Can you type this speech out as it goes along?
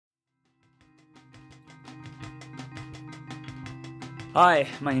Hi,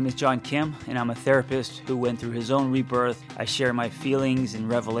 my name is John Kim, and I'm a therapist who went through his own rebirth. I share my feelings and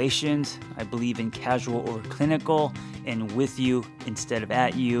revelations. I believe in casual over clinical and with you instead of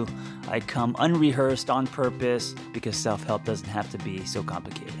at you. I come unrehearsed on purpose because self-help doesn't have to be so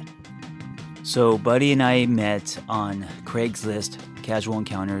complicated. So Buddy and I met on Craigslist, Casual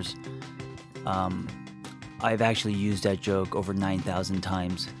Encounters. I've actually used that joke over 9,000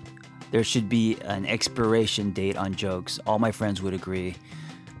 times. There should be an expiration date on jokes. All my friends would agree.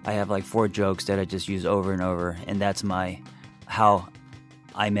 I have like 4 jokes that I just use over and over, and that's my how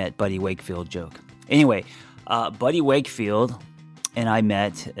I met Buddy Wakefield joke. Anyway, Buddy Wakefield and I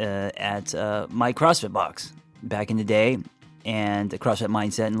met at my CrossFit box back in the day, and the CrossFit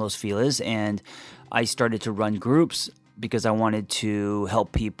Mindset in Los Feliz, and I started to run groups because I wanted to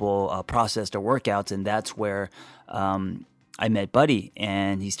help people process their workouts, and that's where I met Buddy,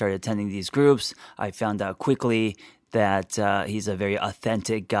 and he started attending these groups. I found out quickly that he's a very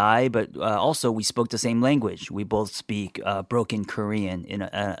authentic guy, but also we spoke the same language. We both speak broken Korean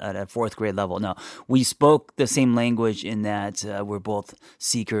at a 4th grade level. No, we spoke the same language in that we're both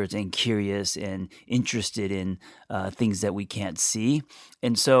seekers and curious and interested in things that we can't see.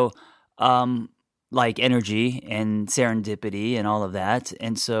 And so like energy and serendipity and all of that.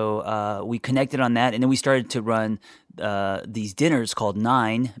 And so we connected on that, and then we started to run these dinners called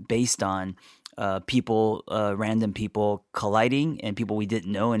 9 based on people, random people colliding and people we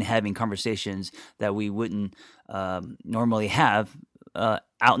didn't know and having conversations that we wouldn't normally have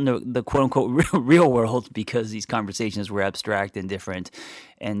out in the quote-unquote real world, because these conversations were abstract and different.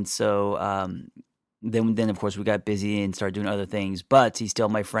 And so then of course we got busy and started doing other things, but he's still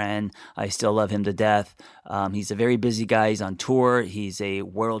my friend. I still love him to death. He's a very busy guy. He's on tour. He's a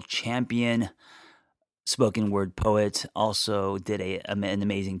world champion spoken word poet, also did an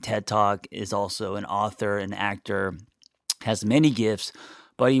amazing TED Talk, is also an author, an actor, has many gifts.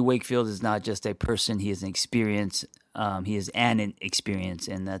 Buddy Wakefield is not just a person, he is an experience. He is an experience,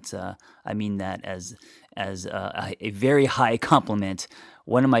 and that's I mean that as a very high compliment.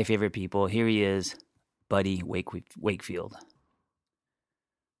 One of my favorite people. Here he is, Buddy Wakefield.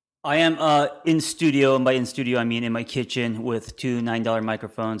 I am in studio, and by in studio I mean in my kitchen with 2 $9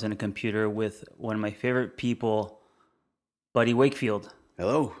 microphones and a computer with one of my favorite people, Buddy Wakefield.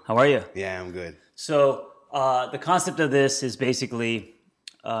 Hello. How are you? Yeah, I'm good. So the concept of this is basically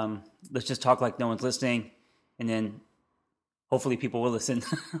let's just talk like no one's listening, and then hopefully people will listen.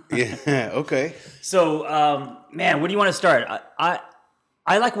 Yeah, okay. So, man, where do you want to start?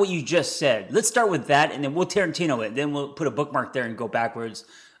 I like what you just said. Let's start with that, and then we'll Tarantino it. Then we'll put a bookmark there and go backwards.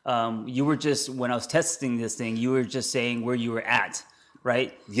 You were just, when I was testing this thing, you were just saying where you were at,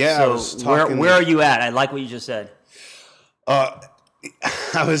 right? Yeah, so I was talking. Where are you at? I like what you just said. I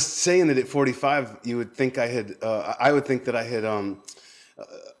was saying that at 45, you would think I had. I would think that I had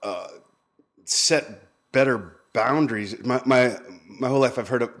set better boundaries. My whole life, I've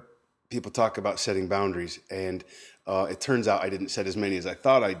heard people talk about setting boundaries, and it turns out I didn't set as many as I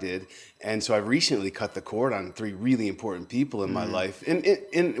thought I did. And so I've recently cut the cord on 3 really important people in my life,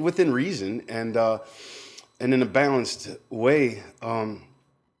 and within reason, and in a balanced way,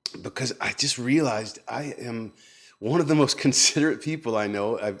 because I just realized I am one of the most considerate people I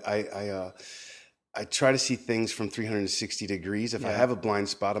know. I try to see things from 360 degrees. If I have a blind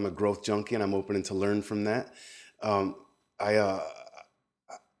spot, I'm a growth junkie, and I'm open to learn from that. I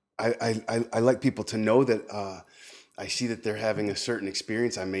like people to know that I see that they're having a certain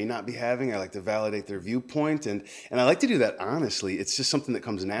experience I may not be having. I like to validate their viewpoint, and I like to do that honestly. It's just something that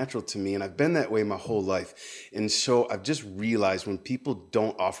comes natural to me, and I've been that way my whole life. And so I've just realized when people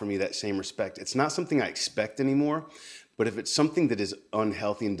don't offer me that same respect, it's not something I expect anymore. But if it's something that is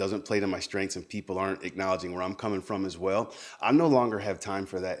unhealthy and doesn't play to my strengths, and people aren't acknowledging where I'm coming from as well, I no longer have time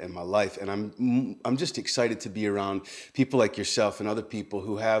for that in my life. And I'm just excited to be around people like yourself and other people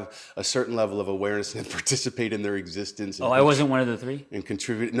who have a certain level of awareness and participate in their existence. And I wasn't one of the 3? And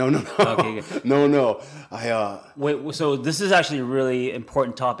contribute. No. Okay, good. No. Wait, so this is actually a really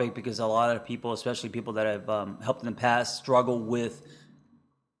important topic, because a lot of people, especially people that I've helped in the past, struggle with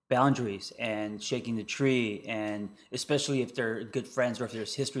boundaries and shaking the tree, and especially if they're good friends or if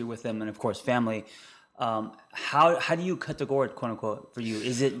there's history with them, and of course family. How do you cut the cord, quote unquote, for you?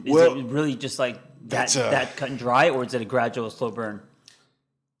 Is it really just like that cut and dry, or is it a gradual slow burn?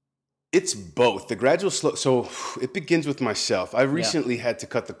 It's both. The gradual slow. So it begins with myself. I've recently had to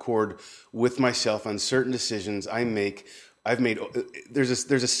cut the cord with myself on certain decisions I make. There's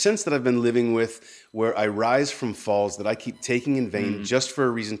a sense that I've been living with where I rise from falls that I keep taking in vain just for a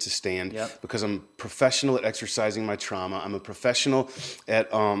reason to stand, because I'm professional at exercising my trauma. I'm a professional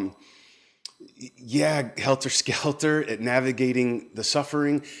at Yeah, helter-skelter at navigating the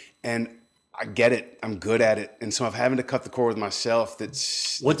suffering, and I get it. I'm good at it. And so I'm having to cut the cord with myself.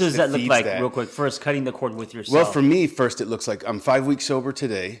 What does that look like, real quick? First, cutting the cord with yourself. Well, for me, first, it looks like I'm 5 weeks sober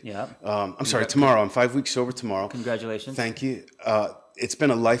today. Yeah. I'm sorry, tomorrow. I'm 5 weeks sober tomorrow. Congratulations. Thank you. It's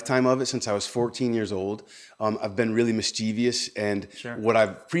been a lifetime of it since I was 14 years old. I've been really mischievous and what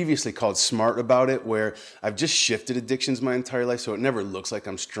I've previously called smart about it, where I've just shifted addictions my entire life, so it never looks like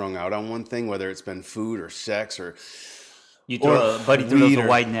I'm strung out on one thing, whether it's been food or sex or you throw a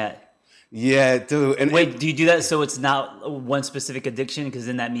wide net. Yeah, dude. And wait, do you do that so it's not one specific addiction? Because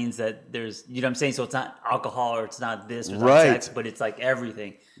then that means that there's, you know what I'm saying? So it's not alcohol or it's not this or it's not sex, but it's like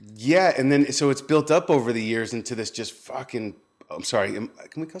everything. Yeah, and then so it's built up over the years into this just fucking, I'm sorry, can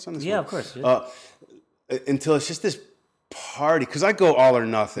we cuss on this? Yeah, one? Of course. Until it's just this party, because I go all or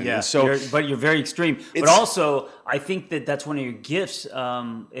nothing. Yeah, and so, but you're very extreme. But also, I think that's one of your gifts.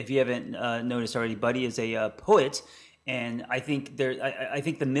 If you haven't noticed already, Buddy is a poet. And I think I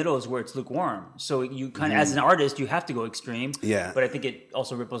think the middle is where it's lukewarm. So you kind of, as an artist, you have to go extreme. Yeah. But I think it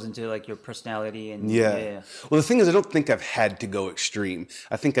also ripples into like your personality and yeah. Well, the thing is, I don't think I've had to go extreme.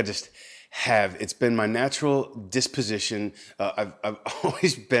 I think I just have. It's been my natural disposition. I've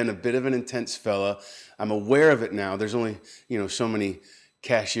always been a bit of an intense fella. I'm aware of it now. There's only so many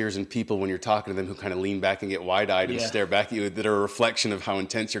cashiers and people when you're talking to them who kind of lean back and get wide-eyed and stare back at you that are a reflection of how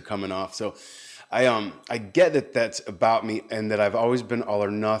intense you're coming off. So. I get that that's about me and that I've always been all or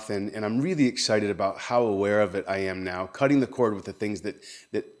nothing, and I'm really excited about how aware of it I am now, cutting the cord with the things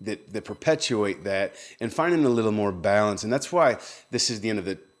that perpetuate that and finding a little more balance. And that's why this is the end of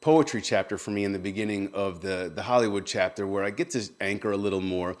the poetry chapter for me and the beginning of the Hollywood chapter, where I get to anchor a little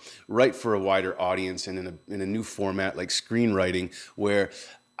more, write for a wider audience and in a new format like screenwriting, where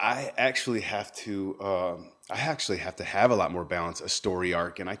I actually have to have a lot more balance, a story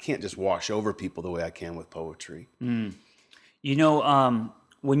arc, and I can't just wash over people the way I can with poetry. When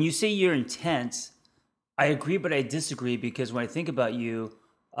you say you're intense, I agree, but I disagree, because when I think about you,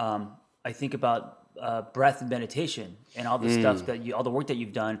 I think about breath and meditation and all the stuff all the work that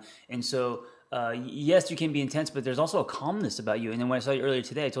you've done. And so, yes, you can be intense, but there's also a calmness about you. And then when I saw you earlier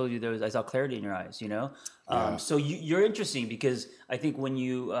today, I told you I saw clarity in your eyes, So you're interesting, because I think when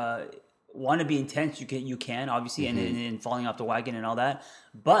you want to be intense, you can obviously, and falling off the wagon and all that.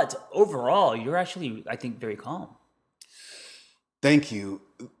 But overall, you're actually, I think, very calm. Thank you.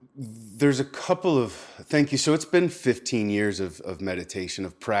 There's a couple of thank you. So it's been 15 years of meditation,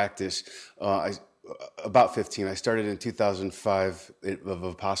 of practice. About 15. I started in 2005 of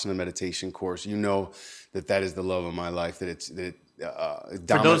a Vipassana meditation course. You know that is the love of my life. For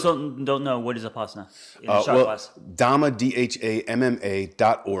those who don't know, what is Vipassana? Dhamma,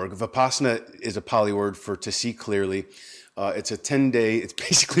 DHAMMA.org. Vipassana is a Pali word for to see clearly. It's a 10-day, it's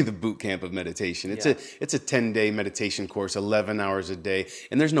basically the boot camp of meditation. It's a 10-day meditation course, 11 hours a day,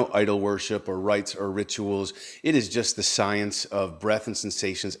 and there's no idol worship or rites or rituals. It is just the science of breath and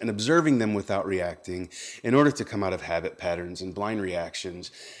sensations and observing them without reacting in order to come out of habit patterns and blind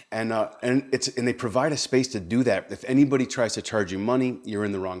reactions. And they provide a space to do that. If anybody tries to charge you money, you're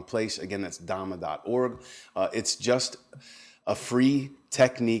in the wrong place. Again, that's dhamma.org. It's just a free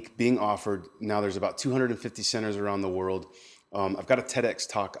technique being offered. Now there's about 250 centers around the world. I've got a TEDx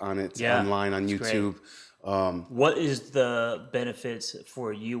talk on it online on YouTube. What is the benefits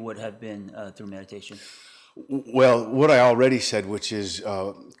for you would have been through meditation? Well, what I already said, which is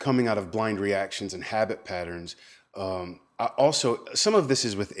coming out of blind reactions and habit patterns. Also, some of this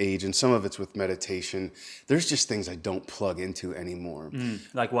is with age and some of it's with meditation. There's just things I don't plug into anymore.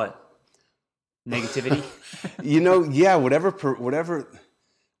 Like what? Negativity?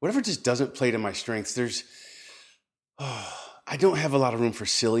 Whatever just doesn't play to my strengths. I don't have a lot of room for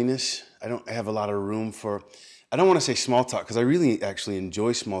silliness. I don't have a lot of room for, I don't want to say small talk, because I really actually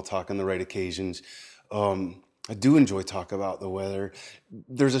enjoy small talk on the right occasions. I do enjoy talk about the weather.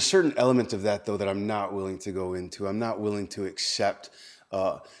 There's a certain element of that, though, that I'm not willing to go into. I'm not willing to accept.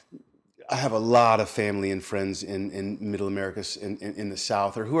 I have a lot of family and friends in Middle America, in the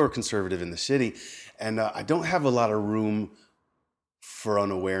South, or who are conservative in the city, and I don't have a lot of room for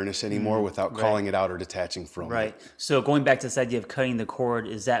unawareness anymore without calling it out or detaching from it. Right. So going back to this idea of cutting the cord,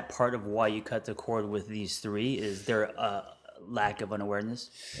 is that part of why you cut the cord with these three? Is there a lack of unawareness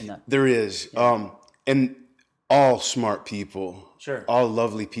in that? There is. Yeah. And all smart people. Sure. All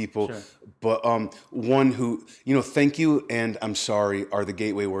lovely people. Sure. But one who, thank you and I'm sorry are the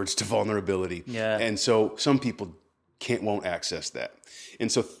gateway words to vulnerability. Yeah. And so some people won't access that.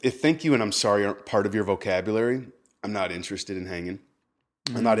 And so if thank you and I'm sorry aren't part of your vocabulary, I'm not interested in hanging.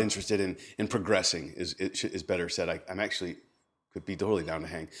 I'm not interested in progressing, is better said. I'm actually could be totally down to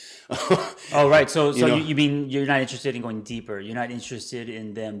hang. Oh, right. So You know? you mean you're not interested in going deeper. You're not interested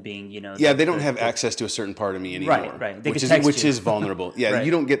in them being, Yeah, they don't have access to a certain part of me anymore. Right. They which could text which you. is vulnerable. Yeah, Right.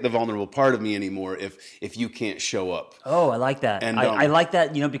 you don't get the vulnerable part of me anymore if you can't show up. Oh, I like that. And, I like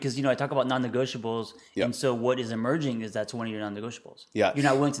that, because, I talk about non-negotiables. Yeah. And so what is emerging is that's one of your non-negotiables. Yeah. You're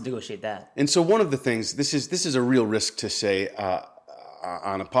not willing to negotiate that. And so one of the things, this is a real risk to say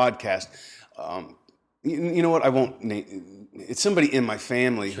on a podcast. You know what? I won't name. It's somebody in my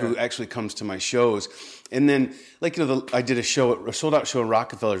family who actually comes to my shows, and then I did a sold out show in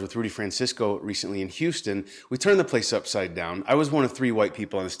Rockefellers with Rudy Francisco recently in Houston. We turned the place upside down. I was one of 3 white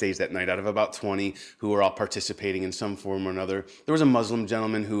people on the stage that night out of about 20 who were all participating in some form or another. There was a Muslim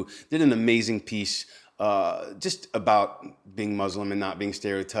gentleman who did an amazing piece just about being Muslim and not being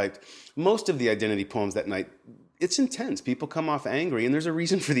stereotyped. Most of the identity poems that night, it's intense. People come off angry, and there's a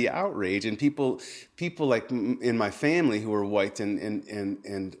reason for the outrage. And people like in my family who are white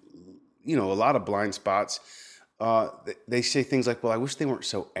and a lot of blind spots, they say things like, "Well, I wish they weren't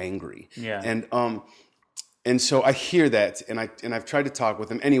so angry." Yeah. And so I hear that, and I've tried to talk with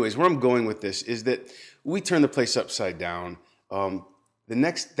them. Anyways, where I'm going with this is that we turned the place upside down.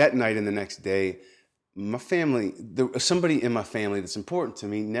 That night and the next day, my family, somebody in my family that's important to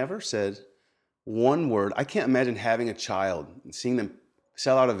me, never said one word. I can't imagine having a child and seeing them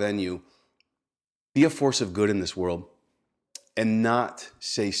sell out a venue, be a force of good in this world, and not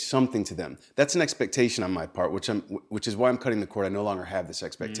say something to them. That's an expectation on my part, which is why I'm cutting the cord. I no longer have this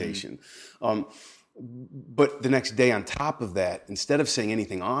expectation. But the next day, on top of that, instead of saying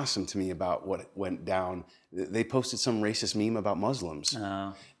anything awesome to me about what went down, they posted some racist meme about Muslims.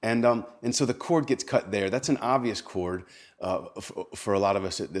 Oh. And so the cord gets cut there. That's an obvious cord for a lot of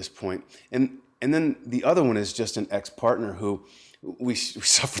us at this point. And then the other one is just an ex-partner who we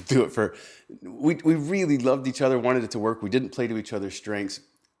suffered through it we really loved each other, wanted it to work. We didn't play to each other's strengths.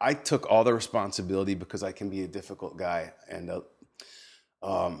 I took all the responsibility because I can be a difficult guy.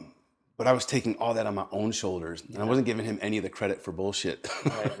 But I was taking all that on my own shoulders, and I wasn't giving him any of the credit for bullshit.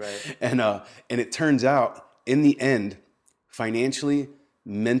 Right. And it turns out, in the end, financially,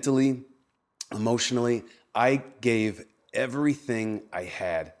 mentally, emotionally, I gave everything I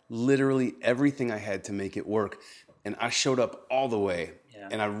had, literally everything I had to make it work. And I showed up all the way. Yeah.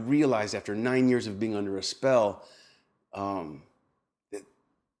 And I realized after 9 years of being under a spell,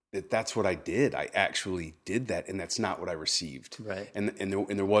 that's what I did. I actually did that, and that's not what I received. Right. And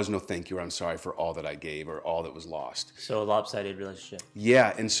there was no thank you or I'm sorry for all that I gave or all that was lost. So a lopsided relationship.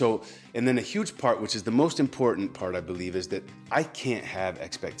 Yeah, and then a huge part, which is the most important part, I believe, is that I can't have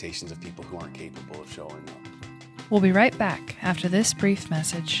expectations of people who aren't capable of showing up. We'll be right back after this brief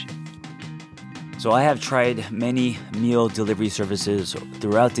message. So I have tried many meal delivery services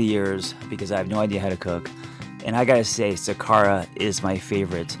throughout the years because I have no idea how to cook. And I gotta say, Sakara is my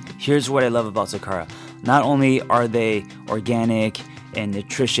favorite. Here's what I love about Sakara. Not only are they organic and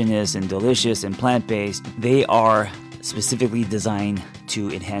nutritious and delicious and plant-based, they are specifically designed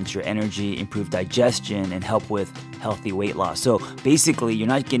to enhance your energy, improve digestion, and help with healthy weight loss. So basically, you're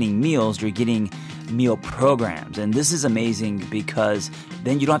not getting meals, you're getting meal programs. And this is amazing because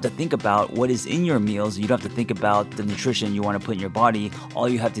then you don't have to think about what is in your meals. You don't have to think about the nutrition you want to put in your body. All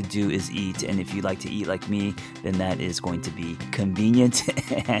you have to do is eat. And if you like to eat like me, then that is going to be convenient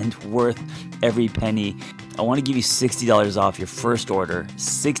and worth every penny. I want to give you $60 off your first order,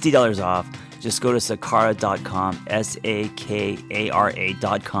 $60 off. Just go to sakara.com,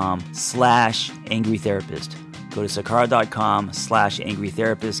 sakara.com/angrytherapist. Go to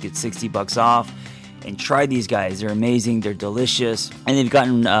sakara.com/angrytherapist, get $60 off. And try these guys. They're amazing. They're delicious. And they've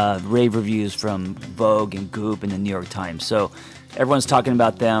gotten rave reviews from Vogue and Goop and the New York Times. So everyone's talking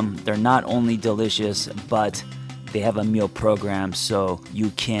about them. They're not only delicious, but they have a meal program so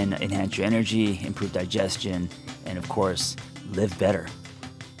you can enhance your energy, improve digestion, and of course, live better.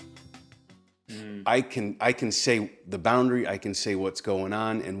 I can say the boundary, I can say what's going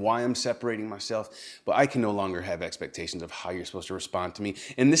on and why I'm separating myself, but I can no longer have expectations of how you're supposed to respond to me.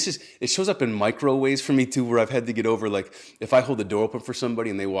 And it shows up in micro ways for me too, where I've had to get over, like, if I hold the door open for somebody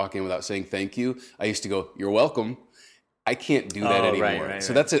and they walk in without saying thank you, I used to go, "You're welcome." I can't do that anymore. Right.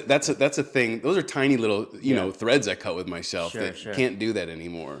 So that's a thing. Those are tiny little, threads I cut with myself that can't do that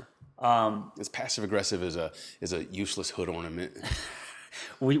anymore. It's passive aggressive is a useless hood ornament.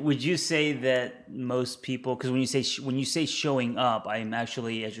 Would you say that most people, because when you say showing up, I'm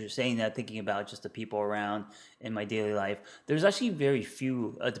actually, as you're saying that, thinking about just the people around in my daily life. There's actually very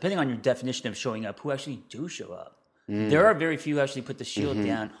few, depending on your definition of showing up, who actually do show up. There are very few who actually put the shield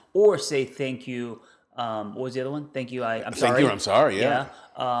down or say thank you. What was the other one? Thank you. I'm sorry. Thank you. I'm sorry. Yeah.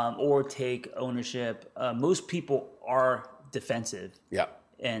 Or take ownership. Most people are defensive. Yeah.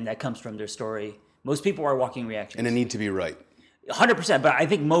 And that comes from their story. Most people are walking reactions. And a need to be right. 100%. But I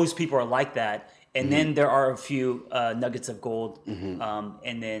think most people are like that. And then there are a few nuggets of gold.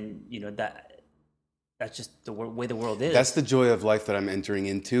 And then, that's just the way the world is. That's the joy of life that I'm entering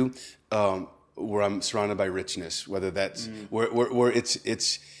into, where I'm surrounded by richness, whether that's where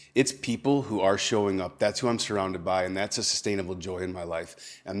it's people who are showing up. That's who I'm surrounded by, and that's a sustainable joy in my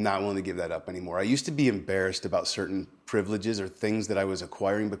life. I'm not willing to give that up anymore. I used to be embarrassed about certain privileges or things that I was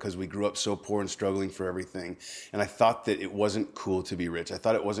acquiring because we grew up so poor and struggling for everything. And I thought that it wasn't cool to be rich. I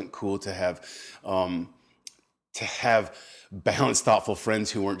thought it wasn't cool to have balanced, thoughtful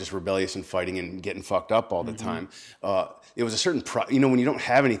friends who weren't just rebellious and fighting and getting fucked up all the time. It was a certain pride. When you don't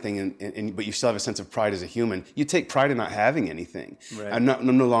have anything, but you still have a sense of pride as a human, you take pride in not having anything. Right. I'm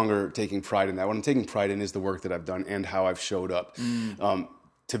no longer taking pride in that. What I'm taking pride in is the work that I've done and how I've showed up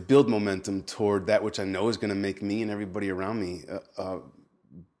to build momentum toward that which I know is going to make me and everybody around me,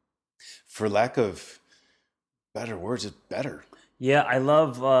 for lack of better words, is better. Yeah, I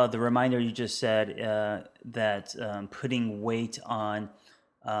love the reminder you just said that putting weight on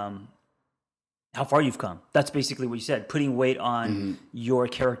how far you've come. That's basically what you said. Putting weight on your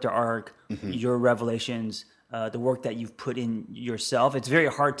character arc, your revelations, the work that you've put in yourself. It's very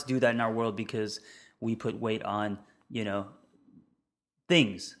hard to do that in our world because we put weight on,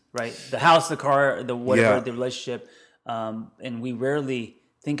 things, right? The house, the car, the whatever, the relationship. And we rarely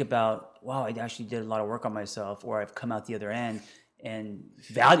think about, wow, I actually did a lot of work on myself, or I've come out the other end. And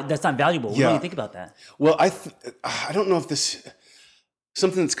that's not valuable. What do you think about that? Well, I don't know if this...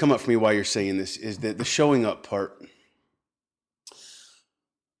 Something that's come up for me while you're saying this is that the showing up part.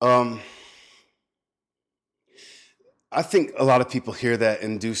 I think a lot of people hear that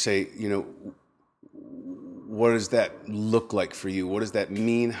and do say, what does that look like for you? What does that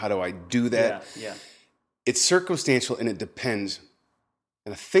mean? How do I do that? Yeah. It's circumstantial and it depends.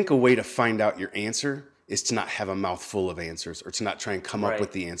 And I think a way to find out your answer is to not have a mouthful of answers or to not try and come up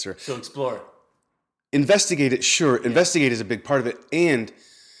with the answer. So explore. Investigate it, sure. Yeah. Investigate is a big part of it. And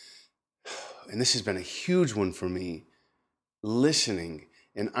this has been a huge one for me, listening.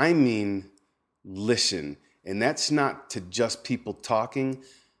 And I mean listen. And that's not to just people talking.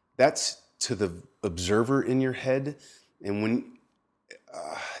 That's to the observer in your head. And when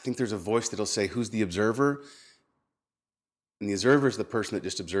I think there's a voice that'll say, who's the observer? And the observer is the person that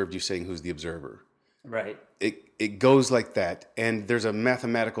just observed you saying, who's the observer? Right. It goes like that. And there's a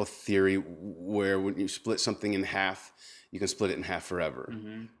mathematical theory where when you split something in half, you can split it in half forever.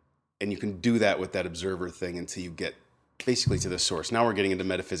 And you can do that with that observer thing until you get basically to the source. Now we're getting into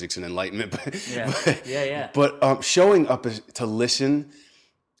metaphysics and enlightenment. But showing up to listen,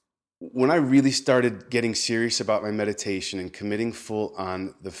 when I really started getting serious about my meditation and committing full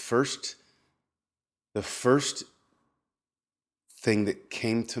on, the first thing that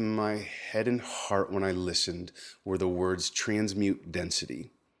came to my head and heart when I listened were the words transmute density.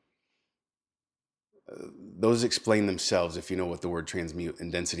 Those explain themselves if you know what the word transmute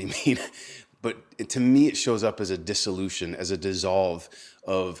and density mean. But to me, it shows up as a dissolution, as a dissolve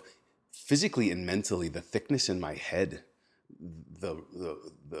of physically and mentally the thickness in my head, the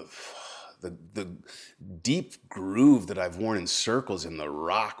deep groove that I've worn in circles in the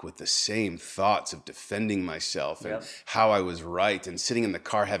rock with the same thoughts of defending myself and how I was right, and sitting in the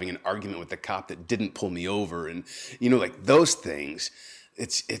car having an argument with the cop that didn't pull me over, and like those things.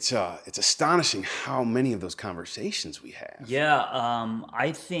 It's astonishing how many of those conversations we have.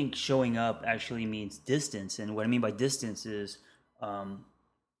 I think showing up actually means distance, and what I mean by distance is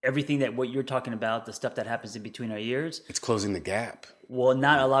everything that what you're talking about, the stuff that happens in between our ears. It's closing the gap. Well,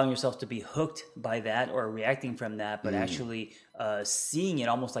 not allowing yourself to be hooked by that or reacting from that, but actually seeing it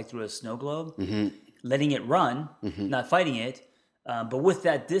almost like through a snow globe, letting it run, not fighting it. But with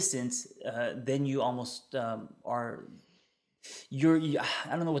that distance, then you almost are... I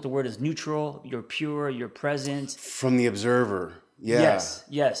don't know what the word is, neutral, you're pure, you're present. From the observer. Yeah.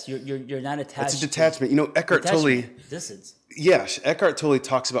 Yes. You're not attached. It's a detachment. Eckhart Tolle... Distance. Yes, Eckhart Tolle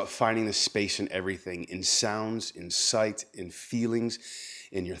talks about finding the space in everything, in sounds, in sight, in feelings,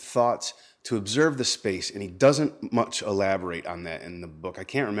 in your thoughts, to observe the space. And he doesn't much elaborate on that in the book. I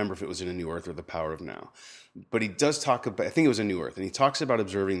can't remember if it was in A New Earth or The Power of Now. But he does talk about, I think it was A New Earth, and he talks about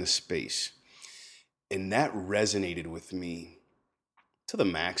observing the space. And that resonated with me to the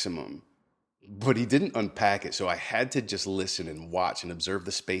maximum. But he didn't unpack it, so I had to just listen and watch and observe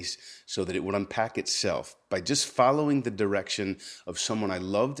the space so that it would unpack itself by just following the direction of someone I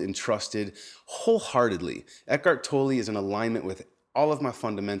loved and trusted wholeheartedly. Eckhart Tolle is in alignment with all of my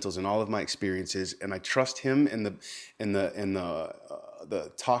fundamentals and all of my experiences, and I trust him in the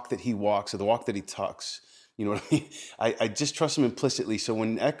talk that he walks, or the walk that he talks, You know what I mean? I just trust him implicitly. So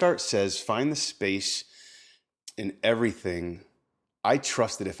when Eckhart says, find the space in everything, I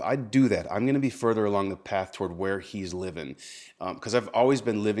trust that if I do that, I'm going to be further along the path toward where he's living. Because I've always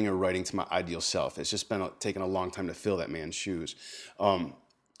been living or writing to my ideal self. It's just been taking a long time to fill that man's shoes. And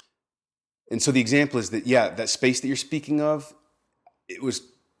so the example is that, that space that you're speaking of, it was,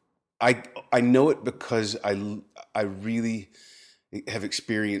 I know it because I really have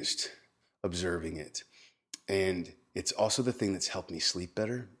experienced observing it. And it's also the thing that's helped me sleep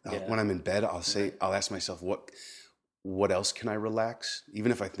better. When I'm in bed, I'll ask myself, what else can I relax?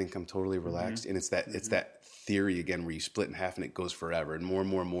 Even if I think I'm totally relaxed. And it's that theory again, where you split in half and it goes forever, and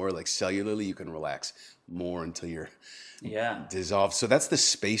more, like cellularly, you can relax more until you're dissolved. So that's the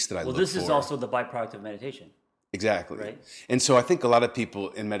space that I look for. Well, this is also the byproduct of meditation. Exactly. Right. And so I think a lot of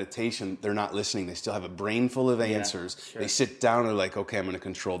people in meditation, they're not listening. They still have a brain full of answers. Sure. They sit down and they're like, okay, I'm going to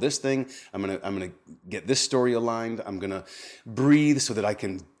control this thing. I'm going to get this story aligned. I'm going to breathe so that I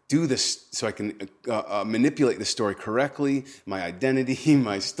can do this, so I can manipulate the story correctly, my identity,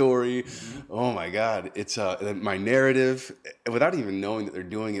 my story. Oh my God. It's my narrative, without even knowing that they're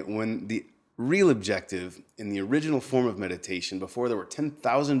doing it, when the real objective in the original form of meditation, before there were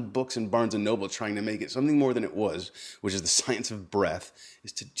 10,000 books in Barnes & Noble trying to make it something more than it was, which is the science of breath,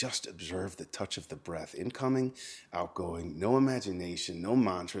 is to just observe the touch of the breath, incoming, outgoing, no imagination, no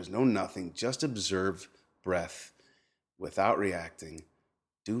mantras, no nothing, just observe breath without reacting,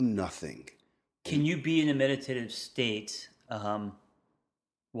 do nothing. Can you be in a meditative state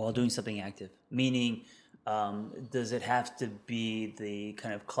while doing something active? Meaning, does it have to be the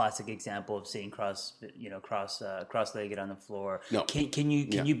kind of classic example of sitting cross-legged on the floor? No. Can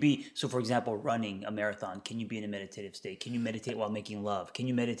you be, so for example, running a marathon, can you be in a meditative state? Can you meditate while making love? Can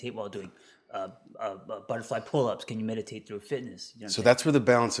you meditate while doing butterfly pull-ups? Can you meditate through fitness? You know so that's where the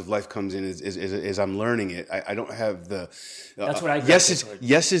balance of life comes in. Is I'm learning it. I don't have the. That's what I.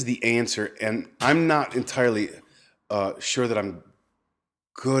 Yes is the answer, and I'm not entirely sure that I'm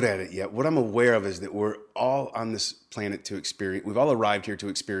good at it yet. What I'm aware of is that we're all on this planet to experience. We've all arrived here to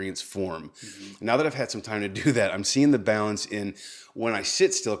experience form. Now that I've had some time to do that, I'm seeing the balance in when I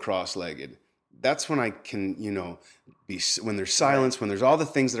sit still cross-legged. That's when I can, when there's silence, when there's all the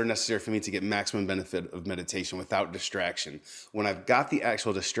things that are necessary for me to get maximum benefit of meditation without distraction. When I've got the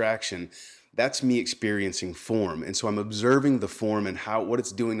actual distraction, that's me experiencing form. And so I'm observing the form and what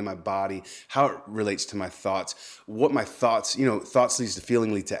it's doing to my body, how it relates to my thoughts, what my thoughts, thoughts leads to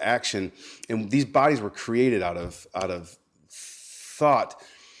feeling, lead to action. And these bodies were created out of thought.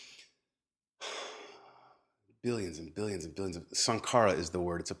 Billions and billions and billions of sankhara is the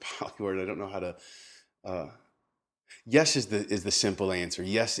word. It's a Pali word. I don't know how to. Yes is the simple answer.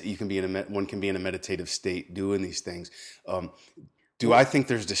 Yes, you can be one can be in a meditative state doing these things. Do I think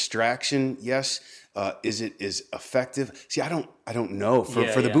there's distraction? Yes. Is it effective? See, I don't know.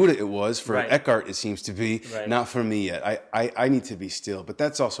 For the Buddha, it was. For Eckhart, it seems to be. Right. Not for me yet. I need to be still. But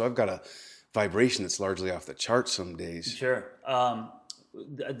that's also, I've got a vibration that's largely off the charts some days. Sure.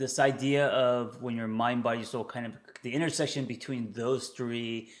 This idea of when your mind, body, soul, kind of the intersection between those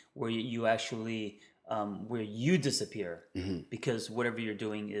three, where you actually where you disappear because whatever you're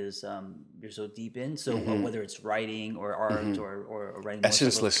doing is you're so deep in. So whether it's writing or art or writing,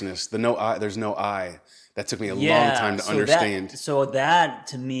 essencelessness, there's no I. That took me a long time to understand. That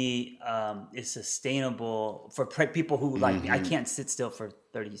to me is sustainable for people who like me. I can't sit still for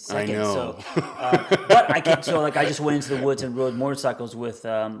 30 seconds. I know. So, but I can. So like I just went into the woods and rode motorcycles with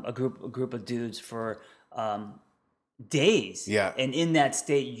a group of dudes for days. Yeah. And in that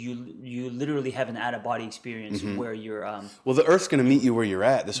state, you literally have an out-of-body experience where you're... well, the Earth's going to meet you where you're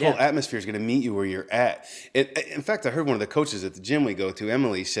at. This whole atmosphere is going to meet you where you're at. In fact, I heard one of the coaches at the gym we go to,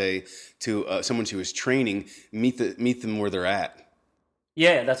 Emily, say to someone she was training, meet them where they're at.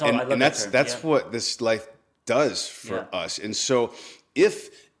 Yeah, that's all. I love and that's what this life does for us. And so if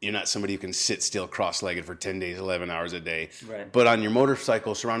you're not somebody who can sit still cross-legged for 10 days, 11 hours a day. Right. But on your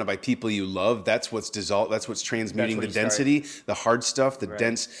motorcycle, surrounded by people you love, that's what's transmuting the density, the hard stuff, the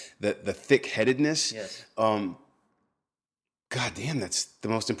dense, the thick-headedness. Yes. God damn, that's the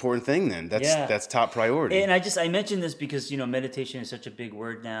most important thing then. That's top priority. And I mentioned this because, meditation is such a big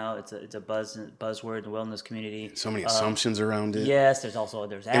word now. It's a buzzword in the wellness community. So many assumptions around it. Yes, there's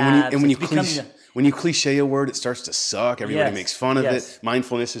apps. And when you cliche a word, it starts to suck. Everybody makes fun of it.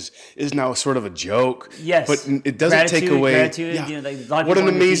 Mindfulness is now sort of a joke. Yes. But it doesn't take away. Gratitude. Yeah. What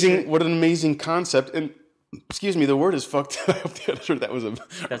an amazing concept. And excuse me, the word is fucked. I hope the editor, that was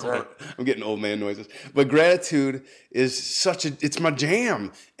That's okay. I'm getting old man noises. But gratitude is it's my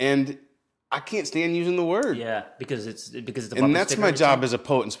jam. And I can't stand using the word. Yeah, because it's and that's my job as a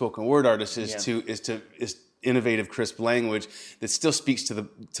poet and spoken word artist is innovative, crisp language that still speaks to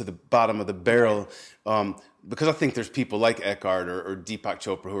the bottom of the barrel. Because I think there's people like Eckhart or Deepak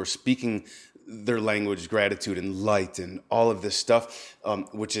Chopra who are speaking their language, gratitude and light and all of this stuff,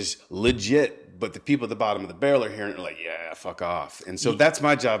 which is legit. But the people at the bottom of the barrel are hearing it like, yeah, fuck off. And so that's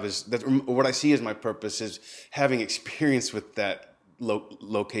my job. What I see as my purpose is having experience with that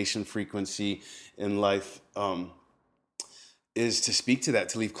location frequency in life. Is to speak to that,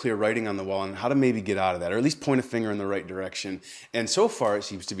 to leave clear writing on the wall and how to maybe get out of that, or at least point a finger in the right direction. And so far, it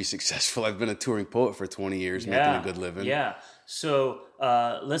seems to be successful. I've been a touring poet for 20 years, making a good living. Yeah. So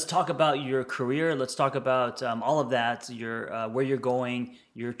let's talk about your career. Let's talk about all of that, your where you're going,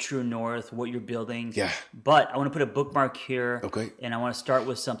 your true north, what you're building. Yeah. But I want to put a bookmark here. Okay. And I want to start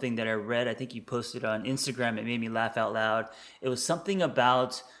with something that I read. I think you posted on Instagram. It made me laugh out loud. It was something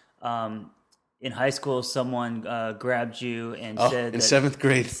about... in high school, someone grabbed you and said... in seventh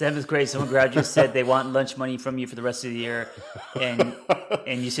grade. Seventh grade, someone grabbed you and said they want lunch money from you for the rest of the year. And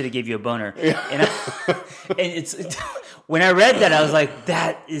you said it gave you a boner. Yeah. And when I read that, I was like,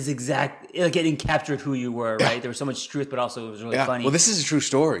 that is exact... Like, it captured who you were, right? There was so much truth, but also it was really funny. Well, this is a true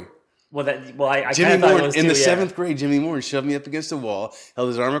story. I Jimmy kind of thought Moore, it was in too, the seventh grade, Jimmy Moore shoved me up against a wall, held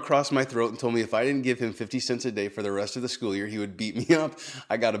his arm across my throat, and told me if I didn't give him 50 cents a day for the rest of the school year, he would beat me up.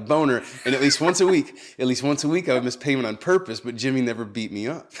 I got a boner, and at least once a week, I would miss payment on purpose, but Jimmy never beat me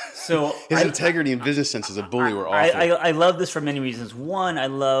up. So his integrity and business sense as a bully were awful. I love this for many reasons. One, I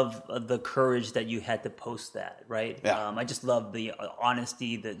love the courage that you had to post that, right? Yeah. I just love the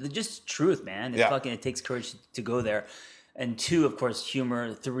honesty, the just truth, man. It takes courage to go there. And two, of course,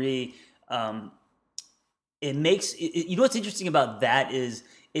 humor. Three, it makes you know what's interesting about that is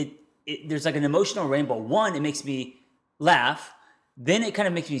there's like an emotional rainbow. One, it makes me laugh. Then it kind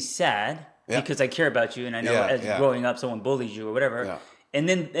of makes me sad because I care about you, and I know growing up someone bullied you or whatever. Yeah. And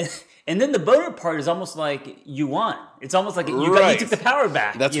then the boner part is almost like you won. It's almost like you took the power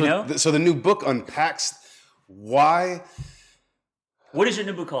back. That's so the new book unpacks why. What is your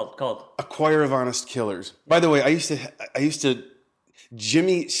new book called? A Choir of Honest Killers. By the way, I used to.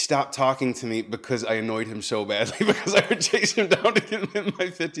 Jimmy stopped talking to me because I annoyed him so badly because I would chase him down to give him my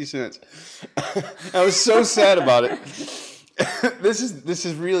 50 cents. I was so sad about it. This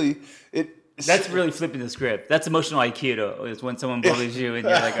is really it. That's really flipping the script. That's emotional Aikido. Is when someone bullies you and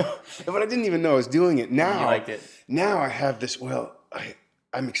you're like, but I didn't even know I was doing it. Now you liked it. Now I have this. Well,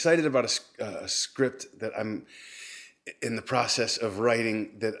 I'm excited about a script that I'm in the process of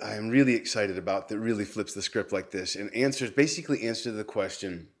writing that I am really excited about that really flips the script like this and basically answers the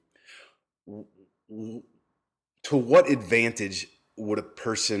question, to what advantage would a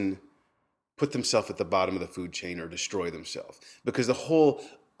person put themselves at the bottom of the food chain or destroy themselves? Because the whole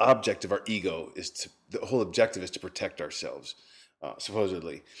object of our ego is to protect ourselves,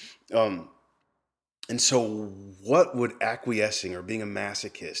 supposedly. And so what would acquiescing or being a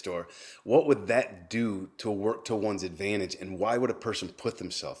masochist, or what would that do to work to one's advantage, and why would a person put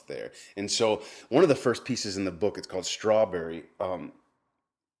themselves there? And so one of the first pieces in the book, it's called Strawberry,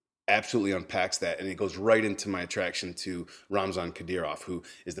 absolutely unpacks that, and it goes right into my attraction to Ramzan Kadyrov, who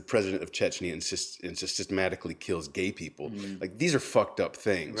is the president of Chechnya and systematically kills gay people. Mm-hmm. Like, these are fucked up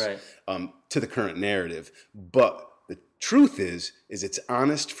things, right, to the current narrative, but the truth is it's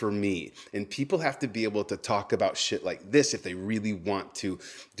honest for me, and people have to be able to talk about shit like this if they really want to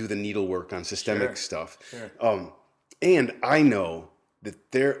do the needlework on systemic stuff. Sure. And I know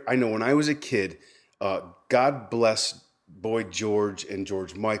when I was a kid, God bless Boy George and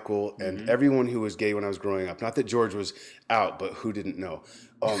George Michael and everyone who was gay when I was growing up. Not that George was out, but who didn't know?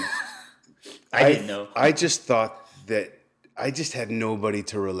 I didn't know. I just thought that I just had nobody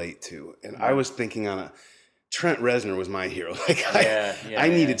to relate to, and I was thinking Trent Reznor was my hero. Like I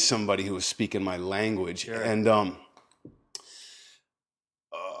needed somebody who was speaking my language. Sure. And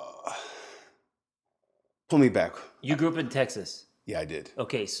pull me back. You grew up in Texas. Yeah, I did.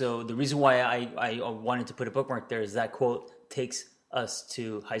 Okay, so the reason why I wanted to put a bookmark there is that quote takes us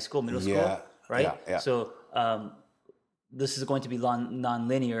to high school, middle school, right? Yeah. So this is going to be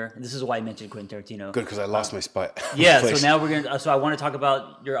non-linear. This is why I mentioned Quentin Tarantino. Good, because I lost my spot. Yeah, so now we're gonna. So I want to talk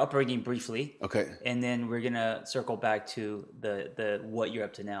about your upbringing briefly. Okay. And then we're gonna circle back to the what you're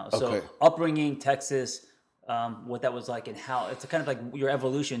up to now. So upbringing, Texas, what that was like, and how it's kind of like your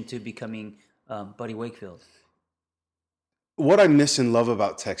evolution to becoming Buddy Wakefield. What I miss and love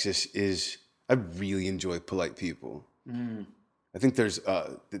about Texas is I really enjoy polite people. Mm. I think there's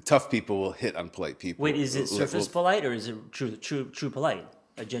the tough people will hit on polite people. Wait, is it surface polite or is it true polite?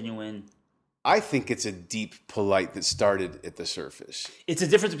 A genuine? I think it's a deep polite that started at the surface. It's a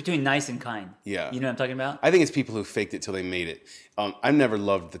difference between nice and kind. Yeah. You know what I'm talking about? I think it's people who faked it till they made it. I've never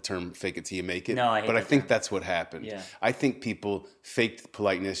loved the term "fake it till you make it," No, I hate but I that think term. that's what happened. Yeah. I think people faked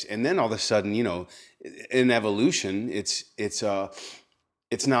politeness, and then all of a sudden, in evolution, it's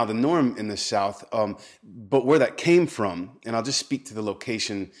now the norm in the South. But where that came from, and I'll just speak to the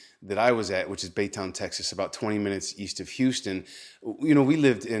location that I was at, which is Baytown, Texas, about 20 minutes east of Houston. We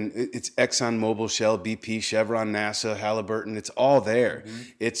lived it's Exxon, Mobil, Shell, BP, Chevron, NASA, Halliburton. It's all there.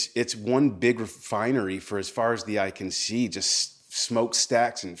 Mm-hmm. It's one big refinery for as far as the eye can see, just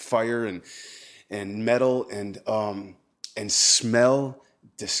smokestacks and fire and metal and smell,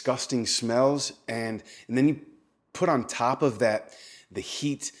 disgusting smells. And then you put on top of that the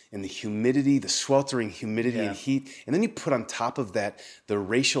heat and the humidity, the sweltering humidity and heat. And then you put on top of that the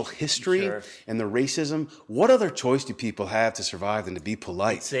racial history and the racism. What other choice do people have to survive than to be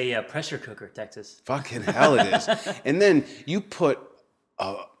polite? It's a pressure cooker, Texas. Fucking hell it is. And then you put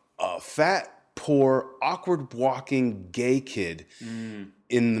a fat, poor, awkward walking gay kid in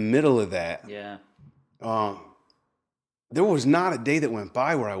the middle of that. Yeah. There was not a day that went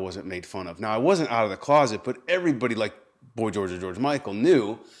by where I wasn't made fun of. Now, I wasn't out of the closet, but everybody, like Boy George or George Michael,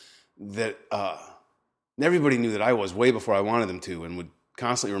 knew that everybody knew that I was way before I wanted them to, and would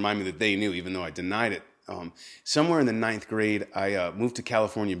constantly remind me that they knew, even though I denied it. Somewhere in the 9th grade, I moved to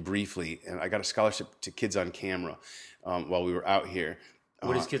California briefly, and I got a scholarship to Kids on Camera while we were out here.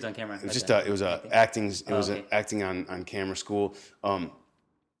 What is Kids on Camera? It was just acting on camera school.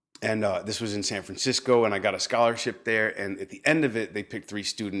 And this was in San Francisco, and I got a scholarship there. And at the end of it, they picked 3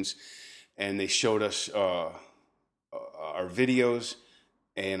 students, and they showed us our videos,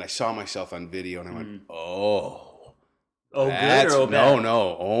 and I saw myself on video, and I went, "Oh, good or bad?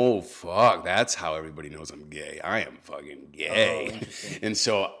 No, oh fuck, that's how everybody knows I'm gay. I am fucking gay." And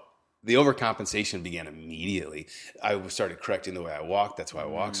so the overcompensation began immediately. I started correcting the way I walked. That's why I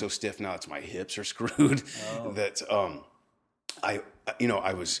walk so stiff now. That's my hips are screwed. That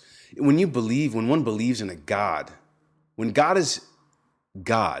when one believes in a God, when God is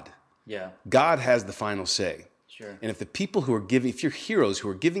God, God has the final say. Sure. And if the people if your heroes who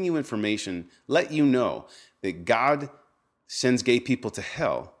are giving you information let you know that God sends gay people to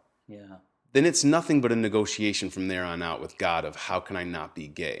hell, then it's nothing but a negotiation from there on out with God of how can I not be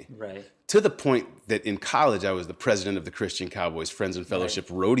gay? Right. To the point that in college, I was the president of the Christian Cowboys Friends and Fellowship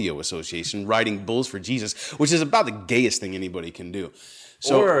Rodeo Association, riding bulls for Jesus, which is about the gayest thing anybody can do.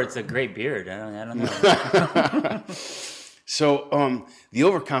 Or it's a great beard. I don't know. So the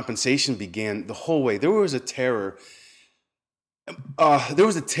overcompensation began the whole way. There was a terror.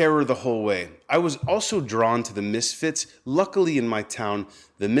 The whole way. I was also drawn to the misfits. Luckily, in my town,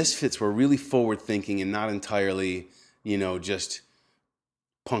 the misfits were really forward-thinking and not entirely, just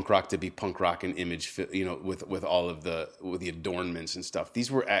punk rock to be punk rock and image, with all of the adornments and stuff.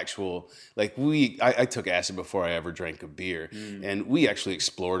 These were actual, I took acid before I ever drank a beer, and we actually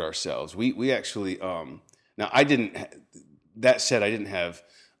explored ourselves. We actually, now I didn't. That said, I didn't have,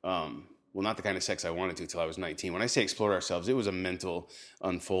 not the kind of sex I wanted to until I was 19. When I say explored ourselves, it was a mental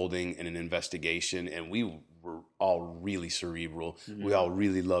unfolding and an investigation, and we were all really cerebral. Mm-hmm. We all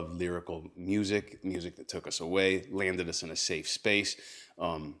really loved lyrical music that took us away, landed us in a safe space.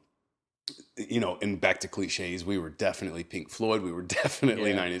 And back to cliches, we were definitely Pink Floyd. We were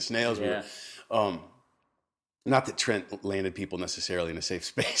definitely Nine Inch Nails. Yeah. We were, not that Trent landed people necessarily in a safe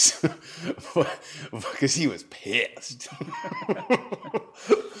space, because he was pissed.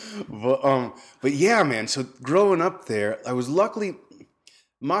 But yeah, man. So growing up there, I was luckily,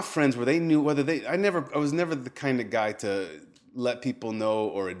 my friends were, they knew I was never the kind of guy to let people know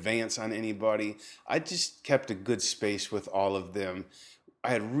or advance on anybody. I just kept a good space with all of them.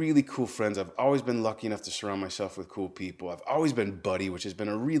 I had really cool friends. I've always been lucky enough to surround myself with cool people. I've always been Buddy, which has been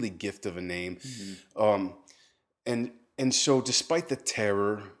a really gift of a name. Mm-hmm. And so despite the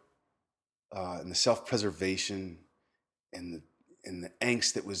terror and the self-preservation and the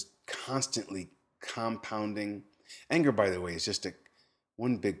angst that was constantly compounding, anger, by the way, is just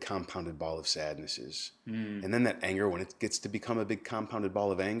one big compounded ball of sadnesses. And then that anger, when it gets to become a big compounded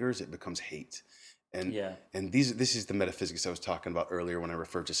ball of angers, it becomes hate. And this is the metaphysics I was talking about earlier when I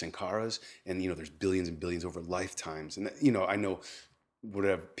referred to sankaras. And there's billions and billions over lifetimes. And I know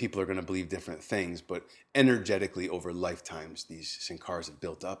whatever people are going to believe different things, but energetically over lifetimes, these sankaras have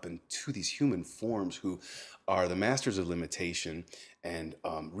built up into these human forms who are the masters of limitation and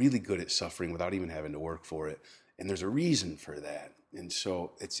really good at suffering without even having to work for it. And there's a reason for that. And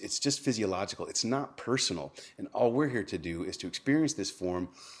so it's just physiological. It's not personal. And all we're here to do is to experience this form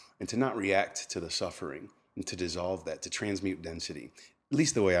and to not react to the suffering and to dissolve that, to transmute density. at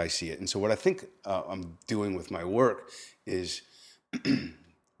least the way I see it. And so what I think I'm doing with my work is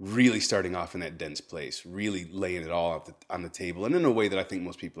really starting off in that dense place, really laying it all out on the table, and in a way that I think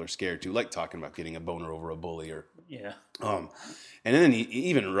most people are scared to, like talking about getting a boner over a bully, or and then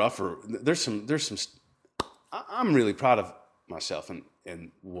even rougher. There's some. I'm really proud of myself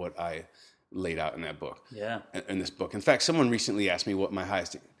and what I laid out in that book. Yeah. In this book, in fact, someone recently asked me what my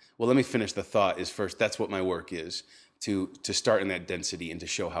highest. Well, let me finish the thought. Is first. That's what my work is. To start in that density and to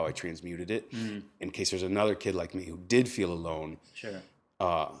show how I transmuted it, in case there's another kid like me who did feel alone. Sure.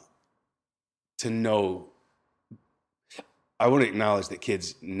 To know, I want to acknowledge that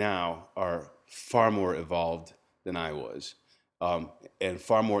kids now are far more evolved than I was, and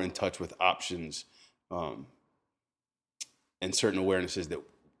far more in touch with options, and certain awarenesses that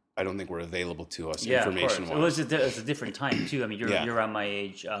I don't think were available to us information-wise. It was a different time too. I mean, you're around my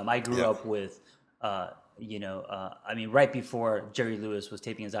age. I grew up with. Right before Jerry Lewis was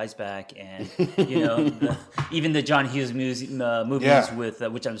taping his eyes back, and even the John Hughes movies with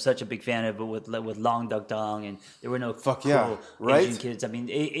which I'm such a big fan of, but with Long Duck Dong, and there were no cool Asian kids. I mean,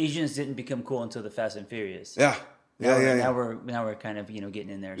 Asians didn't become cool until the Fast and Furious. Now we're kind of getting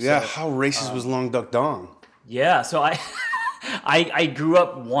in there. Yeah, so, how racist was Long Duck Dong? Yeah, so I grew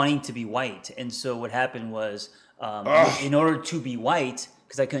up wanting to be white, and so what happened was in order to be white,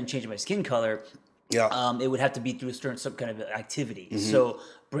 because I couldn't change my skin color. Yeah, it would have to be through some kind of activity. Mm-hmm. So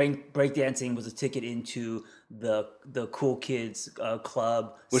breakdancing was a ticket into the cool kids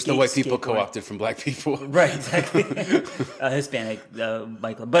club, which the white people co-opted from black people. Right, exactly. Hispanic,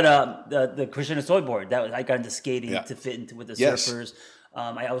 Michael. But the Christian Soy board, I got into skating to fit into with the surfers.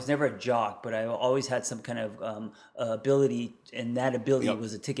 I was never a jock, but I always had some kind of ability, and that ability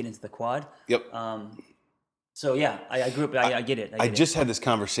was a ticket into the quad. Yep. So yeah, I grew up. I get it. I just had this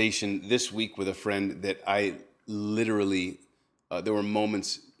conversation this week with a friend that I literally. There were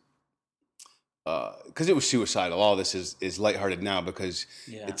moments because it was suicidal. All this is lighthearted now because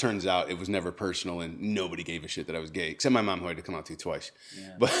it turns out it was never personal and nobody gave a shit that I was gay, except my mom, who I had to come out to twice.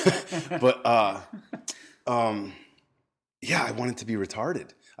 Yeah. But I wanted to be retarded.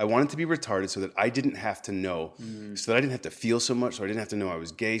 I wanted to be retarded so that I didn't have to know, so that I didn't have to feel so much, so I didn't have to know I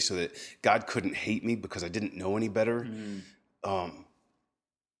was gay, so that God couldn't hate me because I didn't know any better. And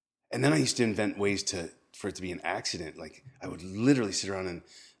then I used to invent ways for it to be an accident. Like I would literally sit around and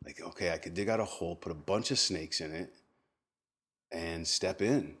I could dig out a hole, put a bunch of snakes in it, and step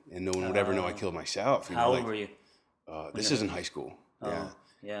in, and no one would ever know I killed myself. How old were you? This is in high school.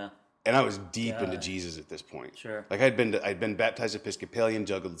 Yeah. And I was deep into Jesus at this point. Sure. Like I'd been baptized Episcopalian,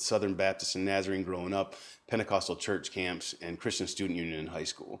 juggled Southern Baptist and Nazarene growing up, Pentecostal church camps, and Christian Student Union in high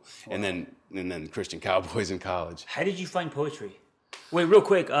school, and then Christian Cowboys in college. How did you find poetry? Wait, real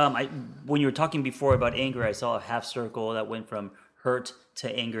quick. When you were talking before about anger, I saw a half circle that went from hurt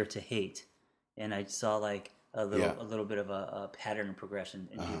to anger to hate, and I saw like a little bit of a pattern and progression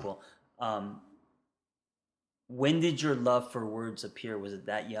in people. When did your love for words appear? Was it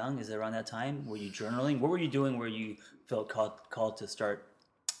that young? Is it around that time? Were you journaling? What were you doing where you felt called to start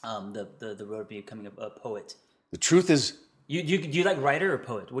the road of becoming a poet? The truth is... Do you like writer or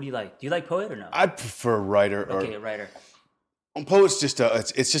poet? What do you like? Do you like poet or no? I prefer writer. Okay, writer. Poet's just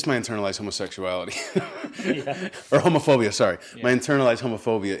it's just my internalized homosexuality. Or homophobia, sorry. Yeah. My internalized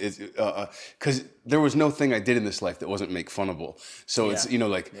homophobia is because there was no thing I did in this life that wasn't make funnable. So it's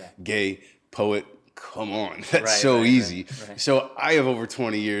gay, poet. Come on, that's easy. Right. So I have over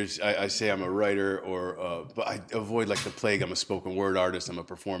 20 years. I say I'm a writer, but I avoid like the plague. I'm a spoken word artist. I'm a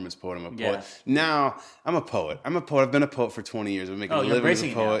performance poet. I'm a poet. Now I'm a poet. I've been a poet for 20 years. I'm making a living as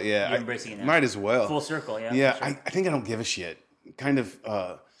a poet. Yeah, you're embracing it now. Might as well. Full circle. Yeah. Yeah, sure. I think I don't give a shit. Kind of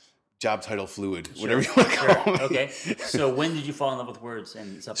job title fluid, whatever you want to call it. Okay. So when did you fall in love with words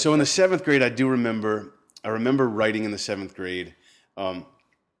and stuff? So in the 7th grade, I remember writing in the 7th grade.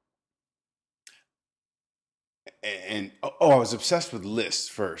 I was obsessed with lists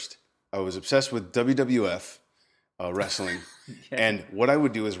first. I was obsessed with WWF wrestling. And what I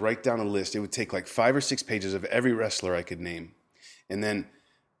would do is write down a list. It would take like 5 or 6 pages of every wrestler I could name. And then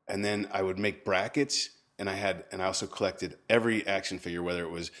I would make brackets, and I also collected every action figure, whether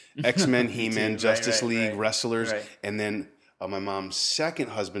it was X-Men, He-Man, Justice League, wrestlers, and then my mom's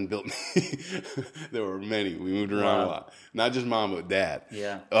second husband built me. There were many. We moved around a lot. Not just mom, but dad.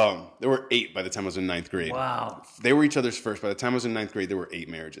 Yeah. There were 8 by the time I was in 9th grade. Wow. They were each other's first. By the time I was in 9th grade, there were 8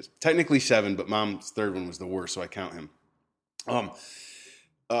 marriages. Technically 7, but mom's third one was the worst, so I count him.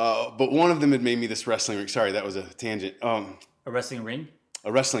 But one of them had made me this wrestling ring. Sorry, that was a tangent. A wrestling ring?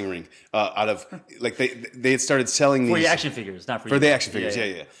 A wrestling ring. Out of, like, they had started selling these. For your action figures, not for you. For the action figures,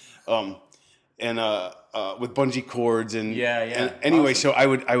 yeah. with bungee cords and Yeah. anyway, Awesome. so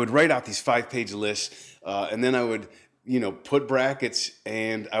I would write out these 5-page lists, and then I would put brackets,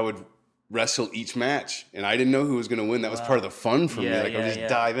 and I would wrestle each match, and I didn't know who was going to win. That was part of the fun for me. I would just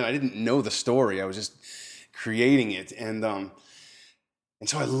dive in. I didn't know the story. I was just creating it, and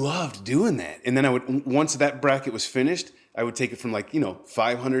so I loved doing that. And then I would, once that bracket was finished, I would take it from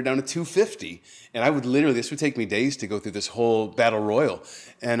 500 down to 250, and I would literally, this would take me days to go through this whole battle royal,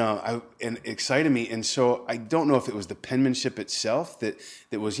 and it excited me. And so I don't know if it was the penmanship itself that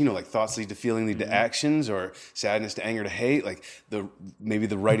was like thoughts lead to feeling lead to actions, or sadness to anger to hate. Like maybe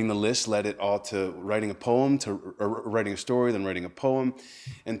the writing the list led it all to writing a poem, or writing a story, then writing a poem,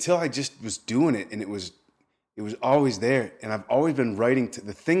 until I just was doing it, and it was always there. And I've always been writing.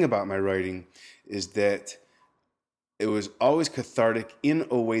 The thing about my writing is that it was always cathartic in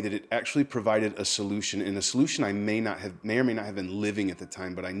a way that it actually provided a solution, and a solution I may or may not have been living at the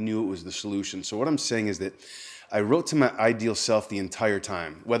time, but I knew it was the solution. So what I'm saying is that I wrote to my ideal self the entire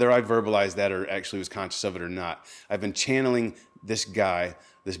time, whether I verbalized that or actually was conscious of it or not. I've been channeling this guy,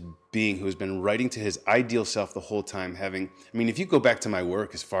 this being who has been writing to his ideal self the whole time. If you go back to my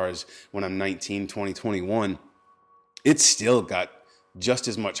work as far as when I'm 19, 20, 21, it's still got just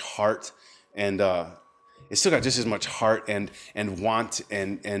as much heart and it's still got just as much heart and want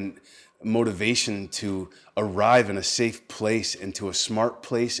and motivation to arrive in a safe place, into a smart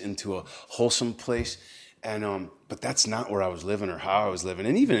place, into a wholesome place. And but that's not where I was living or how I was living.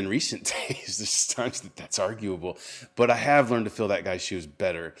 And even in recent days, there's times that's arguable. But I have learned to fill that guy's shoes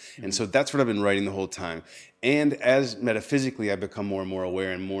better. Mm-hmm. And so that's what I've been writing the whole time. And as metaphysically I become more and more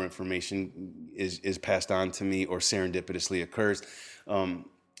aware, and more information is passed on to me or serendipitously occurs,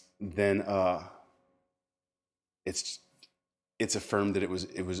 then it's affirmed that it was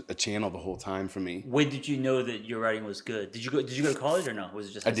a channel the whole time for me. When did you know that your writing was good? Did you go to college or no? Was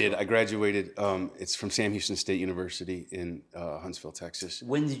it just? I did. I graduated. It's from Sam Houston State University in Huntsville, Texas.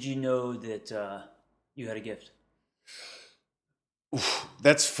 When did you know that you had a gift? Oof,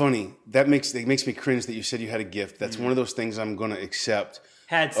 that's funny. It makes me cringe that you said you had a gift. That's one of those things I'm going to accept.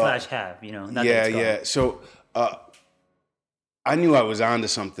 Have, not yeah. So I knew I was onto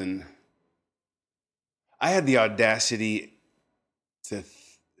something. I had the audacity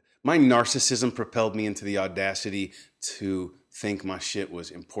my narcissism propelled me into the audacity to think my shit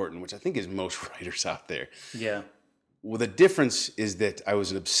was important, which I think is most writers out there. Yeah. Well, the difference is that I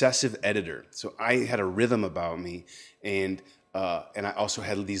was an obsessive editor. So I had a rhythm about me, and I also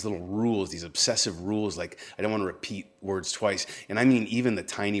had these little rules, these obsessive rules, like I don't want to repeat words twice. And I mean even the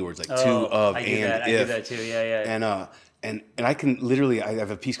tiny words like to, of, and, if. I do that too, yeah. And I can literally, I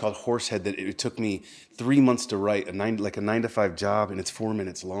have a piece called Horsehead that it took me 3 months to write, a 9-to-5 job, and it's 4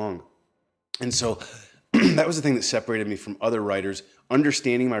 minutes long. And so that was the thing that separated me from other writers,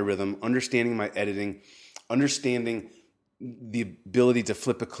 understanding my rhythm, understanding my editing, understanding the ability to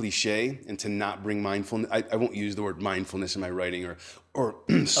flip a cliche and to not bring mindfulness. I won't use the word mindfulness in my writing or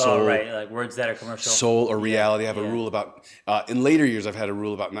soul. Oh, right, like words that are commercial. Soul or reality. I have a rule about, in later years, I've had a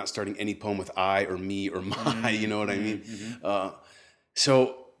rule about not starting any poem with I or me or my, you know what I mean? Mm-hmm.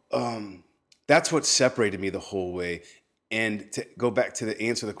 So that's what separated me the whole way. And to go back to the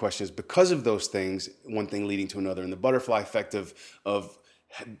answer to the question is because of those things, one thing leading to another, and the butterfly effect of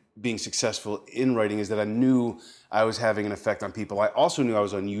being successful in writing is that I knew I was having an effect on people. I also knew I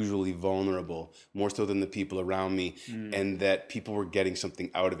was unusually vulnerable, more so than the people around me, and that people were getting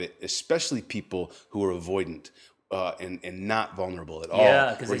something out of it, especially people who were avoidant and not vulnerable at all.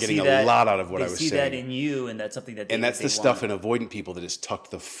 Yeah, because we're getting a lot out of what I was saying. They see that in you, and that's something that they, and that's they the stuff want. in avoidant people that is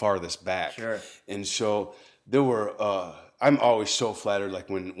tucked the farthest back. Sure. And so there were. I'm always so flattered, like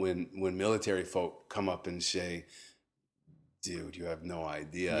when military folk come up and say, dude, you have no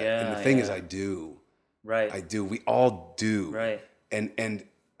idea. Yeah, and the thing is, I do. Right. I do. We all do. Right. And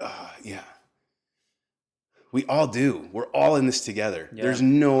we all do. We're all in this together. Yeah. There's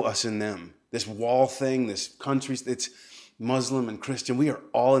no us and them. This wall thing, this country, it's Muslim and Christian. We are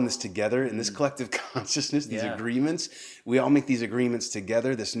all in this together, in this collective consciousness, these agreements. We all make these agreements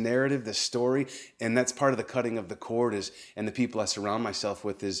together, this narrative, this story. And that's part of the cutting of the cord and the people I surround myself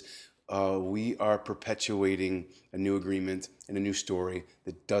with is, we are perpetuating a new agreement and a new story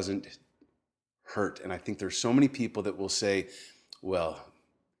that doesn't hurt. And I think there's so many people that will say, well,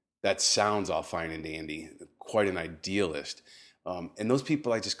 that sounds all fine and dandy, quite an idealist. And those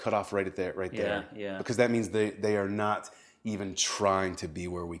people I just cut off right there. Yeah. Because that means they are not even trying to be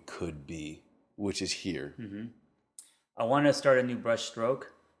where we could be, which is here. Mm-hmm. I want to start a new brush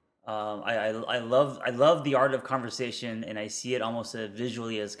stroke. I love the art of conversation, and I see it almost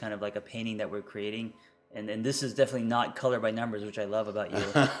visually as kind of like a painting that we're creating. And this is definitely not color by numbers, which I love about you.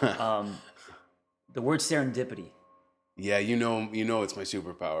 The word serendipity. Yeah, you know, it's my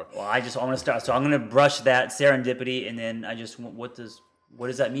superpower. Well, I want to start. So I'm going to brush that serendipity, and then what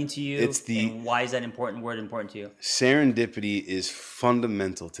does that mean to you? And why is that word important to you? Serendipity is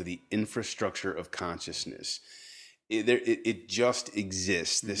fundamental to the infrastructure of consciousness. It just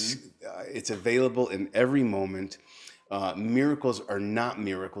exists. It's available in every moment. Miracles are not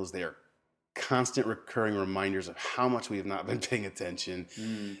miracles. They are constant recurring reminders of how much we have not been paying attention.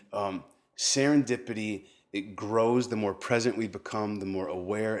 Serendipity, it grows the more present we become, the more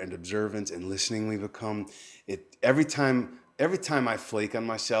aware and observant and listening we become. Every time I flake on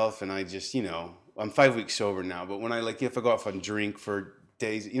myself and I just, I'm 5 weeks sober now, but when if I go off and drink for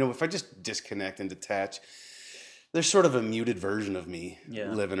days, if I just disconnect and detach, there's sort of a muted version of me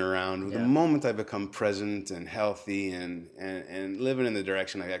living around. The moment I become present and healthy and living in the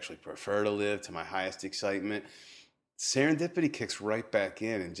direction I actually prefer to live to my highest excitement, serendipity kicks right back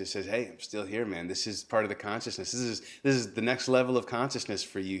in and just says, hey, I'm still here, man. This is part of the consciousness. This is the next level of consciousness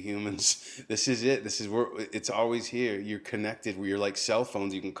for you humans. This is it. This is where it's always here. You're connected. You're like cell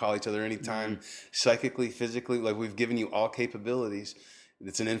phones. You can call each other anytime, psychically, physically. Like, we've given you all capabilities.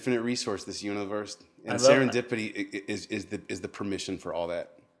 It's an infinite resource, this universe. And serendipity is the permission for all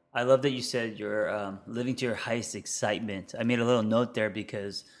that. I love that you said you're living to your highest excitement. I made a little note there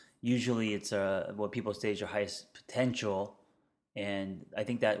because usually it's what people say is your highest potential, and I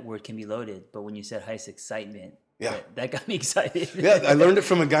think that word can be loaded. But when you said highest excitement, that got me excited. Yeah, I learned it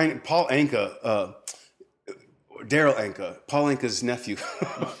from a guy named Paul Anka, Daryl Anka, Paul Anka's nephew,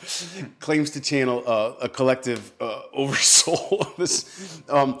 claims to channel a collective oversoul.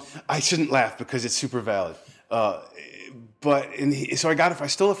 I shouldn't laugh because it's super valid. So I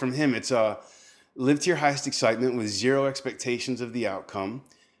stole it from him. It's live to your highest excitement with zero expectations of the outcome.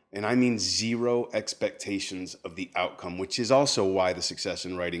 And I mean zero expectations of the outcome, which is also why the success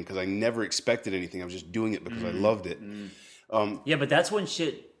in writing, because I never expected anything. I was just doing it because I loved it. But that's when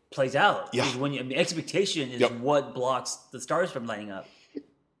shit plays out. Yeah. When expectation is what blocks the stars from lighting up.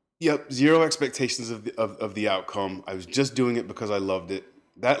 Yep, zero expectations of the outcome. I was just doing it because I loved it.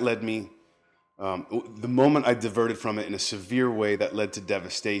 That led me, the moment I diverted from it in a severe way, that led to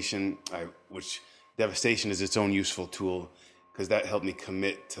devastation, which devastation is its own useful tool, because that helped me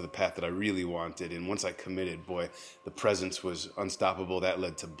commit to the path that I really wanted. And once I committed, boy, the presence was unstoppable. That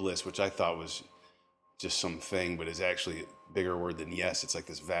led to bliss, which I thought was just something, but is actually a bigger word than yes. It's like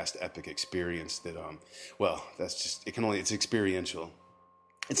this vast epic experience that, it's experiential.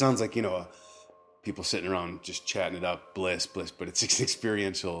 It sounds like, people sitting around just chatting it up, bliss, but it's an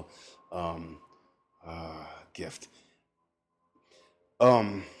experiential gift.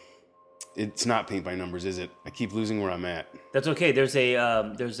 It's not paint by numbers, is it? I keep losing where I'm at. That's okay. There's a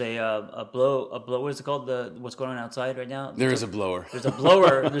blow. What is it called? What's going on outside right now? There is a blower. There's a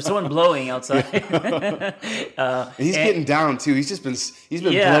blower. There's someone blowing outside. And he's getting down too. He's been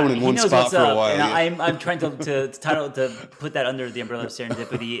blowing in one spot for a while. And I'm trying to put that under the umbrella of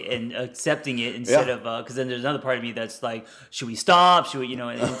serendipity and accepting it instead of because then there's another part of me that's like, should we stop? Should we?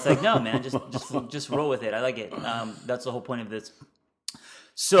 And it's like, no, man, just roll with it. I like it. That's the whole point of this.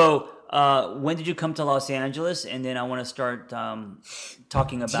 So, when did you come to Los Angeles? And then I want to start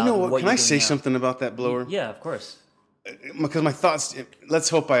talking about. Do you know what? Can I say something about that blower? Yeah, of course. Because my thoughts. Let's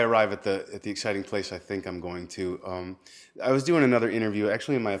hope I arrive at the exciting place I think I'm going to. I was doing another interview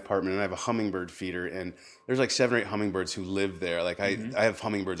actually in my apartment, and I have a hummingbird feeder, and there's like 7 or 8 hummingbirds who live there. Like I have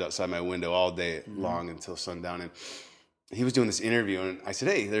hummingbirds outside my window all day long until sundown. And he was doing this interview, and I said,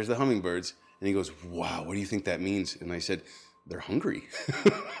 "Hey, there's the hummingbirds," and he goes, "Wow, what do you think that means?" And I said, they're hungry.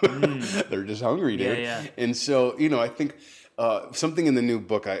 They're just hungry, dude. Yeah. And so, I think something in the new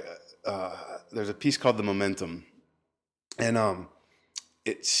book, there's a piece called The Momentum. And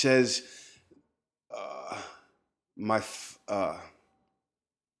it says, my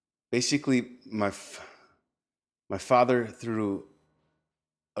father threw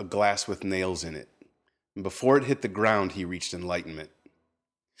a glass with nails in it. And before it hit the ground, he reached enlightenment.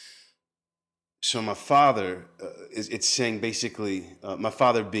 So my father, it's saying basically, my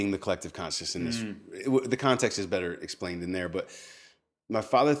father being the collective consciousness in this, the context is better explained in there, but my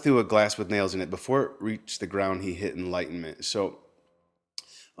father threw a glass with nails in it. Before it reached the ground, he hit enlightenment. So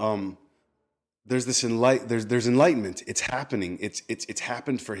there's this there's enlightenment. It's happening. It's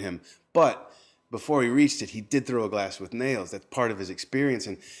happened for him. But before he reached it, he did throw a glass with nails. That's part of his experience.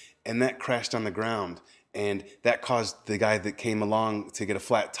 And that crashed on the ground. And that caused the guy that came along to get a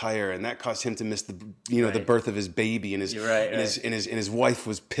flat tire, and that caused him to miss the birth of his baby, and his wife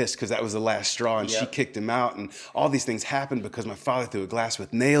was pissed because that was the last straw, and she kicked him out, and all these things happened because my father threw a glass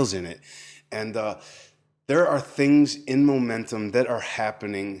with nails in it. And there are things in momentum that are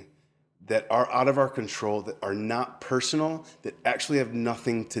happening that are out of our control, that are not personal, that actually have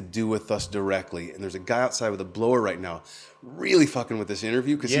nothing to do with us directly. And there's a guy outside with a blower right now, really fucking with this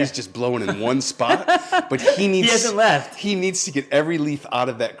interview because he's just blowing in one spot. But he hasn't left. He needs to get every leaf out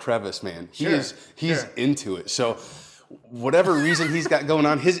of that crevice, man. He's into it. So whatever reason he's got going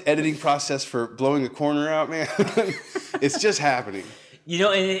on, his editing process for blowing a corner out, man, it's just happening. You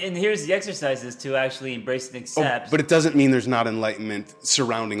know, and here's the exercise is to actually embrace and accept. But it doesn't mean there's not enlightenment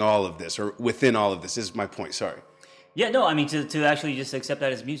surrounding all of this or within all of this, is my point. Sorry. Yeah, no, I mean, to actually just accept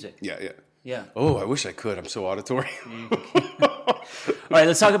that as music. Yeah. Oh, I wish I could. I'm so auditory. All right,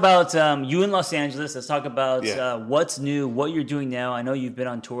 let's talk about you in Los Angeles. Let's talk about what's new, what you're doing now. I know you've been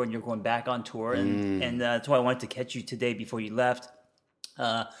on tour and you're going back on tour, and that's why I wanted to catch you today before you left.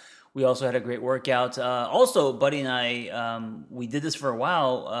 We also had a great workout. Also, Buddy and I, we did this for a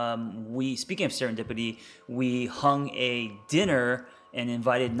while. Speaking of serendipity, we hung a dinner and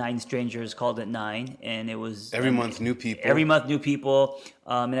invited 9 strangers, called it 9, and it was every month new people. Every month new people,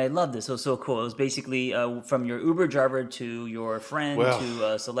 and I loved this. It was so cool. It was basically from your Uber driver to your friend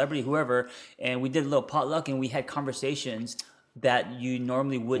to a celebrity, whoever, and we did a little potluck, and we had conversations that you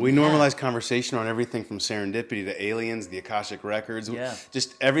normally wouldn't. We normalized conversation on everything from serendipity to aliens, the Akashic records,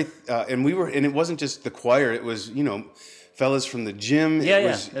 just and it wasn't just the choir. It was fellas from the gym. It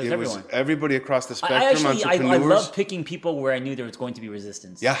was everyone. Everybody across the spectrum. I love picking people where I knew there was going to be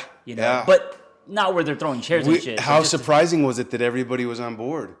resistance. Yeah, but not where they're throwing chairs and shit. How surprising was it that everybody was on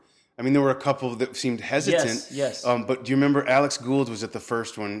board? I mean, there were a couple that seemed hesitant. Yes. But do you remember Alex Gould was at the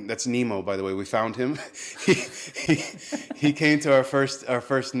first one? That's Nemo, by the way. We found him. He came to our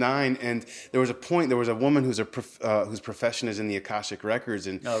first 9, and there was a woman whose profession is in the Akashic records,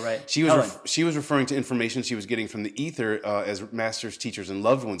 and she was referring to information she was getting from the ether as masters, teachers, and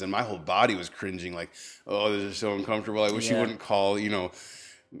loved ones, and my whole body was cringing, like, oh, this is so uncomfortable. I wish you wouldn't call,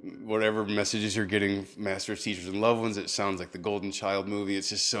 whatever messages you're getting, masters, teachers, and loved ones. It sounds like the Golden Child movie. It's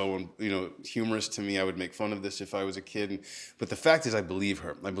just so humorous to me. I would make fun of this if I was a kid. But the fact is, I believe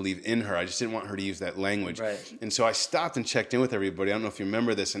her. I believe in her. I just didn't want her to use that language. Right. And so I stopped and checked in with everybody. I don't know if you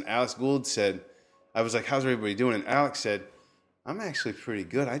remember this. And Alex Gould said, I was like, how's everybody doing? And Alex said, I'm actually pretty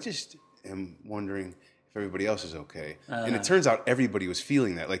good. I just am wondering if everybody else is okay. And it turns out everybody was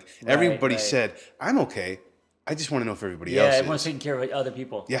feeling that. Like everybody said, I'm okay. I just want to know if everybody else is. Yeah, everyone's taking care of other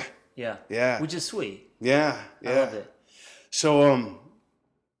people. Yeah. Which is sweet. Yeah. I love it. So,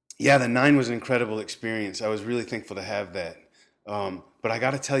 the 9 was an incredible experience. I was really thankful to have that. But I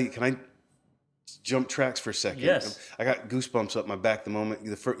got to tell you, can I jump tracks for a second? Yes. I got goosebumps up my back the moment.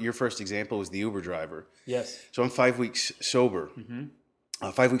 Your first example was the Uber driver. Yes. So I'm 5 weeks sober.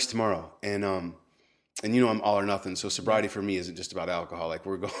 5 weeks tomorrow. And I'm all or nothing. So sobriety for me isn't just about alcohol. Like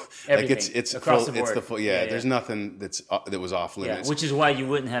we're going, everything. like it's across full, the board. It's the full. Yeah, there's nothing that was off limits. Which is why you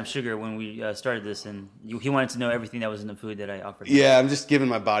wouldn't have sugar when we started this, and he wanted to know everything that was in the food that I offered him. Yeah, I'm just giving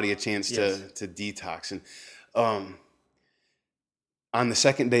my body a chance to detox. And on the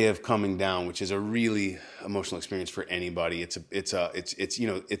second day of coming down, which is a really emotional experience for anybody,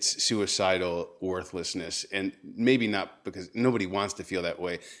 it's suicidal worthlessness, and maybe not because nobody wants to feel that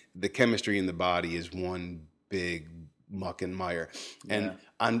way. The chemistry in the body is one big muck and mire. And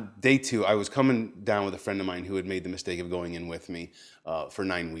on day 2, I was coming down with a friend of mine who had made the mistake of going in with me for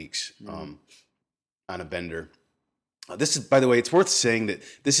 9 weeks on a bender. This is, by the way, it's worth saying that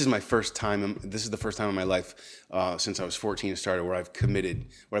this is my first time. This is the first time in my life since I was 14 started where I've committed,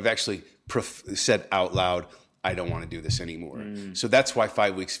 where I've actually said out loud, I don't want to do this anymore. So that's why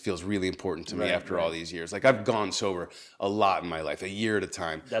 5 weeks feels really important to me after all these years. Like I've gone sober a lot in my life, a year at a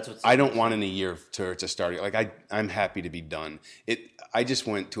time. I don't want in a year to start. Like I'm happy to be done. I just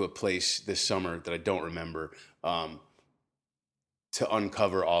went to a place this summer that I don't remember to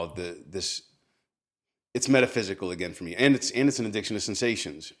uncover all of this. It's metaphysical again for me, and it's an addiction to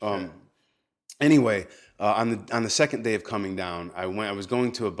sensations. Anyway, on the second day of coming down, I was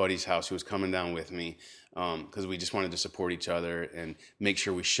going to a buddy's house who was coming down with me because we just wanted to support each other and make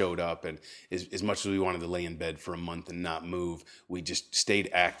sure we showed up. And as much as we wanted to lay in bed for a month and not move, we just stayed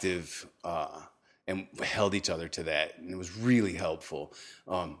active and held each other to that, and it was really helpful.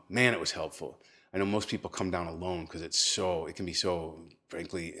 Man, it was helpful. I know most people come down alone because it can be so,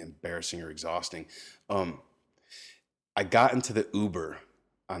 frankly, embarrassing or exhausting. I got into the Uber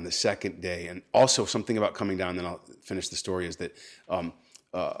on the second day, and also something about coming down, then I'll finish the story, is that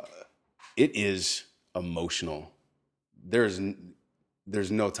it is emotional.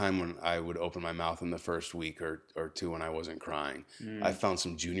 there's no time when I would open my mouth in the first week or two when I wasn't crying. I found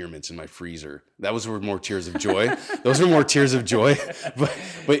some Junior Mints in my freezer. Were more tears of joy. Those were more tears of joy.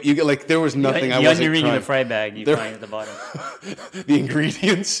 But you get like, there was nothing I wasn't onion ring crying. in the fry bag, you find at the bottom. The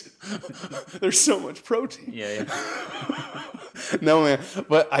ingredients. There's so much protein. Yeah. No, man.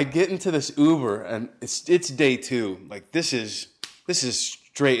 But I get into this Uber and it's day 2. Like this is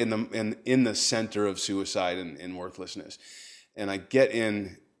straight in the center of suicide and worthlessness. And I get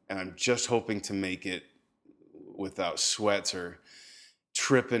in, and I'm just hoping to make it without sweats or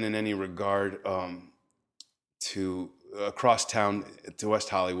tripping in any regard to across town to West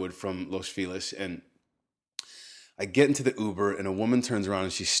Hollywood from Los Feliz. And I get into the Uber, and a woman turns around,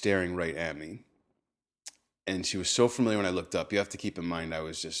 and she's staring right at me. And she was so familiar when I looked up. You have to keep in mind I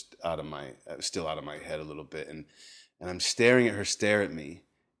was still out of my head a little bit. And I'm staring at her stare at me,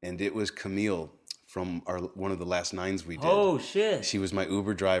 and it was Camille from one of the last 9s we did. Oh, shit. She was my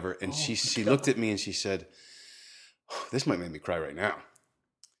Uber driver, and she looked at me and she said, oh, this might make me cry right now.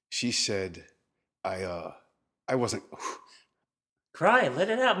 She said, I wasn't... Cry, let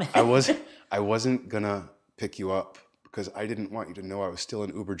it out, man. I wasn't gonna pick you up because I didn't want you to know I was still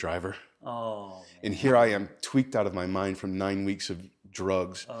an Uber driver. Oh. And here I am, tweaked out of my mind from 9 weeks of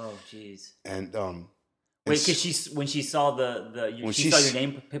drugs. Oh, jeez. And wait, because when she saw she saw your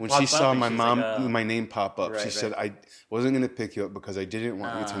name pop up. When she saw my mom, like, my name pop up, right, she said, "I wasn't going to pick you up because I didn't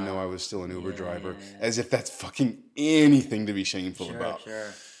want you to know I was still an Uber driver." Yeah. As if that's fucking anything to be shameful about,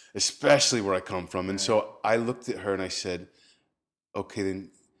 Sure. especially where I come from. And so I looked at her and I said, "Okay, then."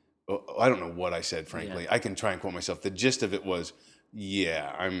 I don't know what I said, frankly. I can try and quote myself. The gist of it was,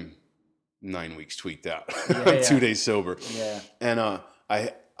 "Yeah, I'm 9 weeks tweaked out, 2 days sober." Yeah. And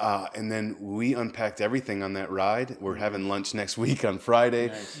and then we unpacked everything on that ride. We're having lunch next week on Friday.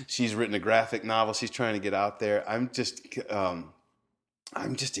 Nice. She's written a graphic novel. She's trying to get out there. I'm just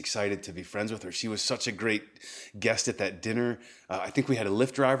excited to be friends with her. She was such a great guest at that dinner. I think we had a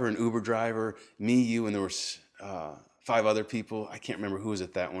Lyft driver, an Uber driver, me, you, and there was 5 other people. I can't remember who was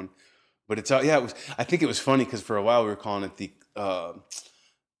at that one, but it was. I think it was funny because for a while we were calling it the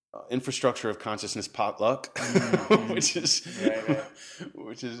infrastructure of consciousness potluck, which is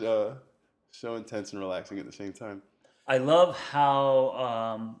so intense and relaxing at the same time. I love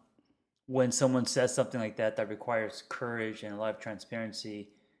how when someone says something like that requires courage and a lot of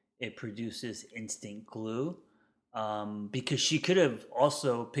transparency, it produces instant glue. Because she could have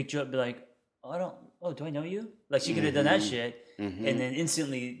also picked you up and be like, do I know you? Like she could have done that shit, and then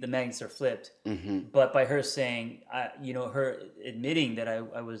instantly the magnets are flipped. But by her saying, her admitting that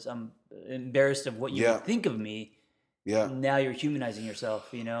I'm embarrassed of what you would think of me. Yeah. Now you're humanizing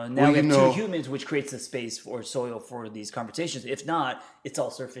yourself, and now we have 2 humans, which creates the space for soil for these conversations. If not, it's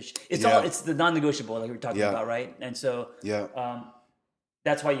all surface. It's the non-negotiable like we were talking about, right? And so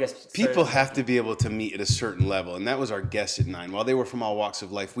that's why you guys people have to be able to meet at a certain level, and that was our guess at 9. While they were from all walks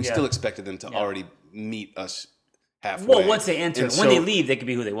of life, we still expected them to already meet us halfway. Well, once they enter, when they leave, they could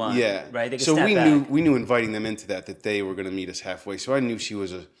be who they want. Yeah, right. They could we knew inviting them into that they were going to meet us halfway. So I knew she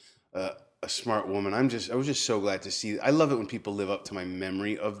was a smart woman. I was just so glad to see. I love it when people live up to my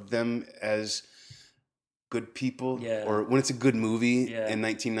memory of them as good people, or when it's a good movie in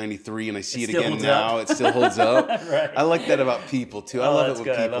 1993 and I see it again now, it still holds up. Right. I like that about people too. I love it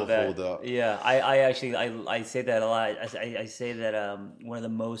when people hold up. Yeah, I actually say that a lot. I say that one of the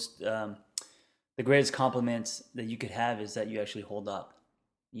most the greatest compliments that you could have is that you actually hold up.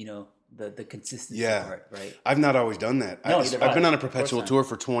 The consistency part, right? I've not always done that. No, I've been on a perpetual tour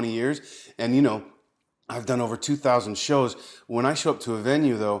for 20 years, and I've done over 2,000 shows. When I show up to a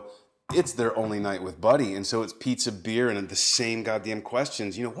venue, though, it's their only night with Buddy, and so it's pizza, beer, and the same goddamn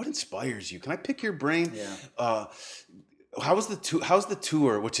questions. What inspires you? Can I pick your brain? Yeah. How's the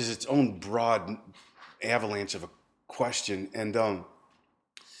tour, which is its own broad avalanche of a question, and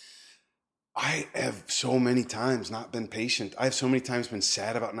I have so many times not been patient. I have so many times been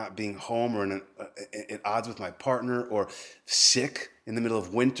sad about not being home or at odds with my partner or sick in the middle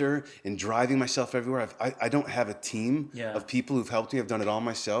of winter and driving myself everywhere. I don't have a team of people who've helped me. I've done it all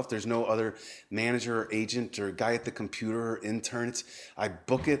myself. There's no other manager or agent or guy at the computer or intern. I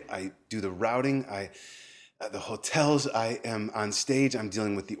book it. I do the routing. The hotels, I am on stage. I'm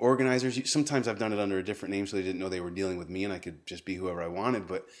dealing with the organizers. Sometimes I've done it under a different name so they didn't know they were dealing with me and I could just be whoever I wanted.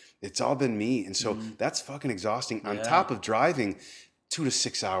 But it's all been me. And so that's fucking exhausting. On top of driving 2 to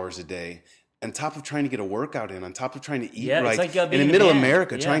 6 hours a day, on top of trying to get a workout in, on top of trying to eat right. It's like in middle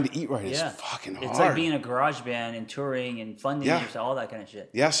America, trying to eat right is fucking hard. It's like being a garage band and touring and funding yourself, all that kind of shit.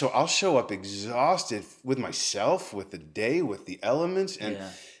 Yeah, so I'll show up exhausted with myself, with the day, with the elements. And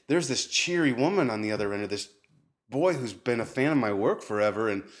there's this cheery woman on the other end of this boy who's been a fan of my work forever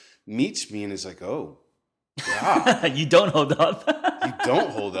and meets me and is like, oh, yeah. You don't hold up. You don't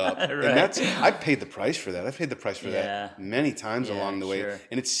hold up. Right. And I paid the price for that. I paid the price for that many times along the way. Sure.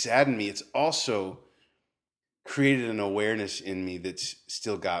 And it's saddened me. It's also created an awareness in me that's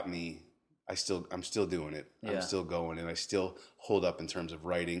still got me. I'm still doing it. Yeah. I'm still going, and I still hold up in terms of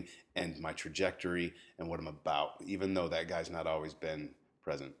writing and my trajectory and what I'm about, even though that guy's not always been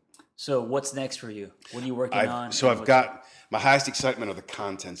present. So what's next for you? What are you working on? So I've got my highest excitement are the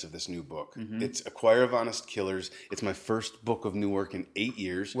contents of this new book. Mm-hmm. It's A Choir of Honest Killers. It's my first book of new work in 8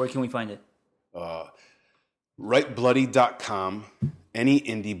 years. Where can we find it? WriteBloody.com, any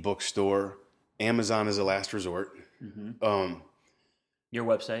indie bookstore. Amazon is a last resort. Mm-hmm. Your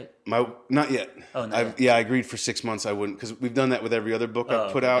website? Not yet. Oh, not yet. Yeah, I agreed for 6 months I wouldn't, because we've done that with every other book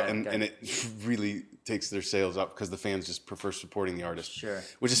I've put out, and it really takes their sales up because the fans just prefer supporting the artist. Sure.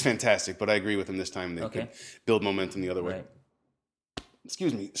 Which is fantastic, but I agree with them this time. They could build momentum the other way. Right.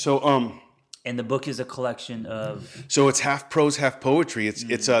 Excuse me. So, and the book is a collection of. So it's half prose, half poetry.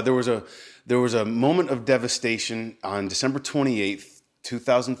 It's there was a moment of devastation on December 28th,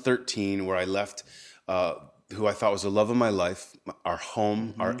 2013, where I left who I thought was the love of my life, our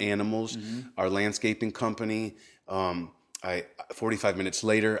home, our animals, our landscaping company. 45 minutes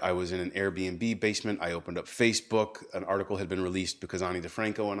later, I was in an Airbnb basement. I opened up Facebook. An article had been released because Ani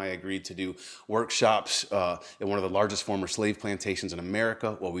DeFranco and I agreed to do workshops at one of the largest former slave plantations in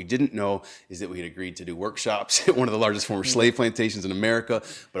America. What we didn't know is that we had agreed to do workshops at one of the largest former slave plantations in America,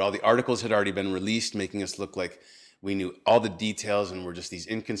 but all the articles had already been released, making us look like we knew all the details and were just these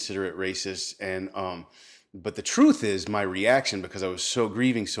inconsiderate racists. And but the truth is, my reaction, because I was so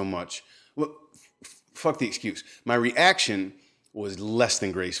grieving so much, well, fuck the excuse. My reaction was less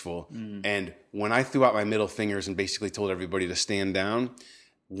than graceful. And when I threw out my middle fingers and basically told everybody to stand down,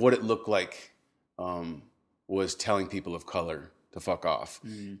 what it looked like was telling people of color to fuck off.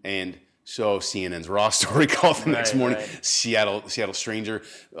 And so CNN's Raw story called the next morning. Right. Seattle Stranger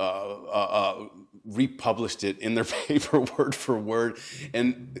republished it in their paper word for word,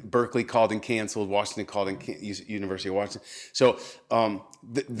 and Berkeley called and canceled. Washington called and University of Washington. So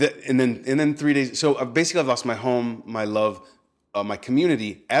and then 3 days. So basically, I've lost my home, my love, my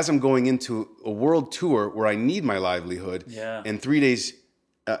community as I'm going into a world tour where I need my livelihood. Yeah. And 3 days,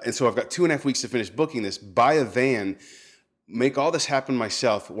 and so I've got 2.5 weeks to finish booking this. Buy a van. Make all this happen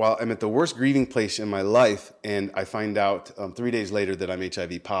myself while I'm at the worst grieving place in my life, and I find out 3 days later that I'm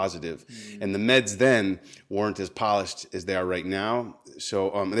HIV positive. And the meds then weren't as polished as they are right now.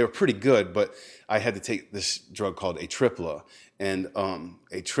 So they were pretty good, but I had to take this drug called Atripla. And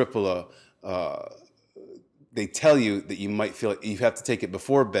Atripla, they tell you that you might feel like you have to take it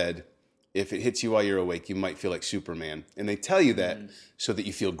before bed. If it hits you while you're awake, you might feel like Superman. And they tell you that so that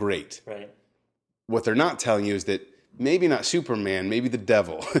you feel great. Right. What they're not telling you is that maybe not Superman, maybe the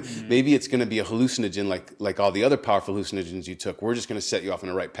devil. Maybe it's going to be a hallucinogen like all the other powerful hallucinogens you took. We're just going to set you off on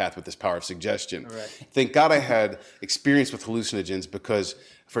the right path with this power of suggestion. Right. Thank God I had experience with hallucinogens, because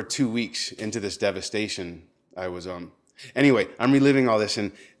for 2 weeks into this devastation, I was... Anyway, I'm reliving all this,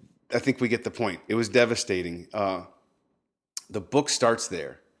 and I think we get the point. It was devastating. The book starts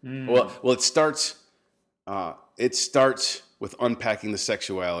there. Well, it starts with unpacking the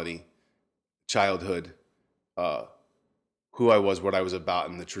sexuality, childhood, who I was, what I was about,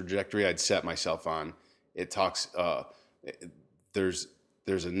 and the trajectory I'd set myself on. It talks. There's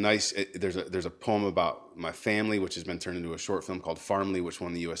a poem about my family, which has been turned into a short film called Farmly, which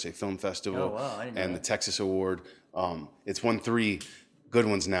won the USA Film Festival and the Texas Award. It's won 3 good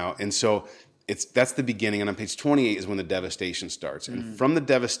ones now, and so that's the beginning. And on page 28 is when the devastation starts, and from the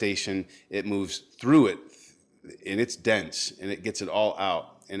devastation, it moves through it, and it's dense, and it gets it all out.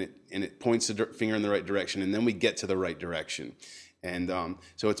 And it points the finger in the right direction, and then we get to the right direction. And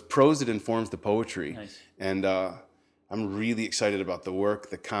so it's prose that informs the poetry. Nice. And I'm really excited about the work,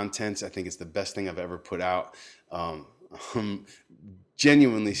 the contents. I think it's the best thing I've ever put out. I'm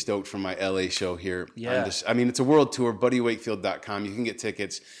genuinely stoked for my LA show here. Yeah. It's a world tour, BuddyWakefield.com. You can get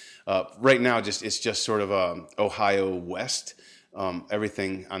tickets. Right now, it's just sort of Ohio West.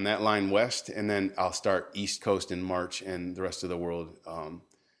 Everything on that line west, and then I'll start East Coast in March, and the rest of the world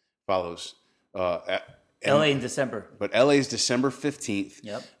follows. LA in December. But LA is December 15th.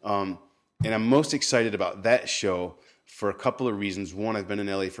 Yep. And I'm most excited about that show for a couple of reasons. One, I've been in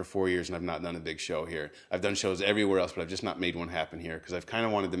LA for 4 years, and I've not done a big show here. I've done shows everywhere else, but I've just not made one happen here because I've kind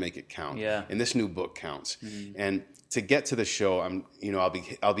of wanted to make it count. Yeah. And this new book counts. And to get to the show,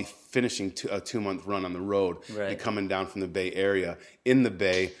 I'll be finishing a 2-month run on the road, and coming down from the Bay Area. in the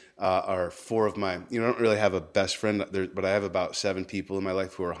Bay are four of my, I don't really have a best friend, but I have about 7 people in my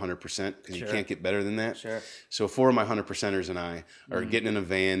life who are 100% because you can't get better than that. Sure. So 4 of my 100%ers and I are getting in a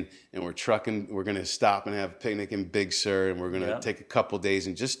van and we're trucking. We're going to stop and have a picnic in Big Sur, and we're going to take a couple days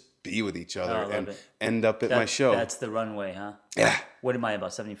and just be with each other and end up at my show. That's the runway, huh? Yeah. What am I,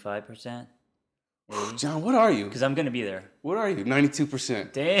 about 75%? John, what are you? Because I'm going to be there. What are you?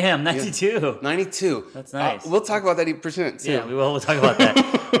 92%. Damn, 92. Yeah. 92. That's nice. We'll talk about that 8% too. Yeah, we will. We'll talk about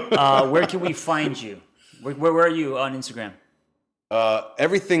that. Where can we find you? Where are you on Instagram?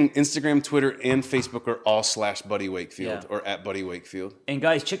 Everything, Instagram, Twitter, and Facebook are all /Buddy Wakefield or at Buddy Wakefield. And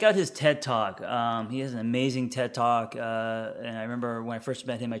guys, check out his TED Talk. He has an amazing TED Talk. And I remember when I first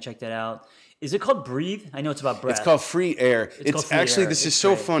met him, I checked that out. Is it called Breathe? I know it's about breath. It's called Free Air. It's Free actually, Air. this It's is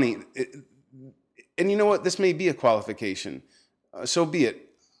so great. funny. And you know what? This may be a qualification. So be it.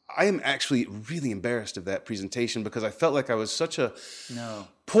 I am actually really embarrassed of that presentation because I felt like I was such a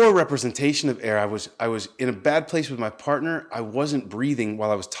poor representation of air. I was in a bad place with my partner. I wasn't breathing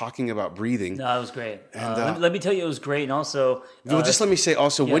while I was talking about breathing. No, it was great. And, let me tell you, it was great. And also... just let me say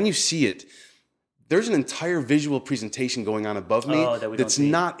also, when you see it, there's an entire visual presentation going on above me that's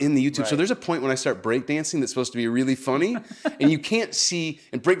not in the YouTube. Right. So there's a point when I start breakdancing that's supposed to be really funny, and you can't see,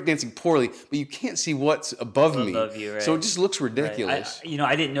 and breakdancing poorly, but you can't see what's above me. You, right. So it just looks ridiculous. Right.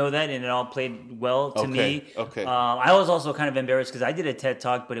 I didn't know that, and it all played well to me. Okay. I was also kind of embarrassed because I did a TED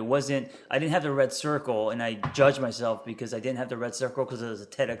Talk, but I didn't have the red circle, and I judged myself because I didn't have the red circle because it was a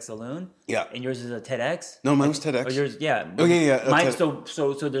TEDx Saloon. Yeah. And yours is a TEDx? No, mine was TEDx. Or yours, yeah. Oh, yeah. Mine, so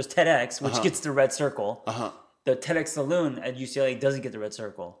there's TEDx, which gets the red circle. The TEDx Saloon at UCLA doesn't get the red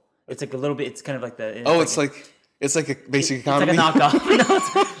circle. It's like a little bit. It's kind of like the. It's like a basic economy. It's like a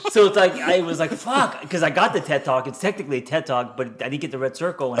knockoff. So it's like I was like, fuck, because I got the TED Talk. It's technically a TED Talk, but I didn't get the red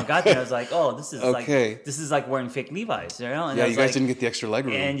circle. When I got there, I was like, oh, this is like wearing fake Levi's, you know? And you guys didn't get the extra leg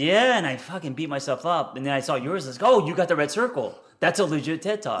room. And I fucking beat myself up. And then I saw yours. I was like, oh, you got the red circle. That's a legit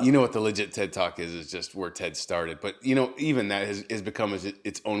TED Talk. You know what the legit TED Talk is just where TED started. But, even that has become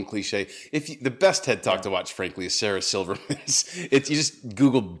its own cliche. The best TED Talk to watch, frankly, is Sarah Silverman's. You just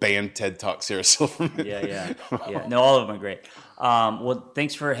Google banned TED Talk Sarah Silverman. Yeah. No, all of them are great. Well,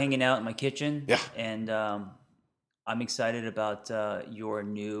 thanks for hanging out in my kitchen. Yeah. And I'm excited about your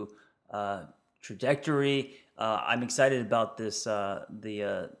new trajectory. I'm excited about this,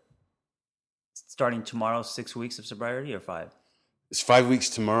 starting tomorrow, 6 weeks of sobriety or 5? It's 5 weeks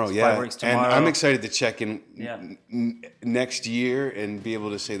tomorrow, 5 weeks tomorrow. And I'm excited to check in next year and be able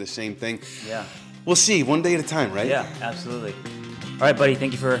to say the same thing. Yeah. We'll see, one day at a time, right? Yeah, absolutely. All right, buddy,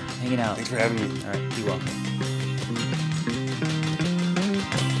 thank you for hanging out. Thanks for having me. All right, be well.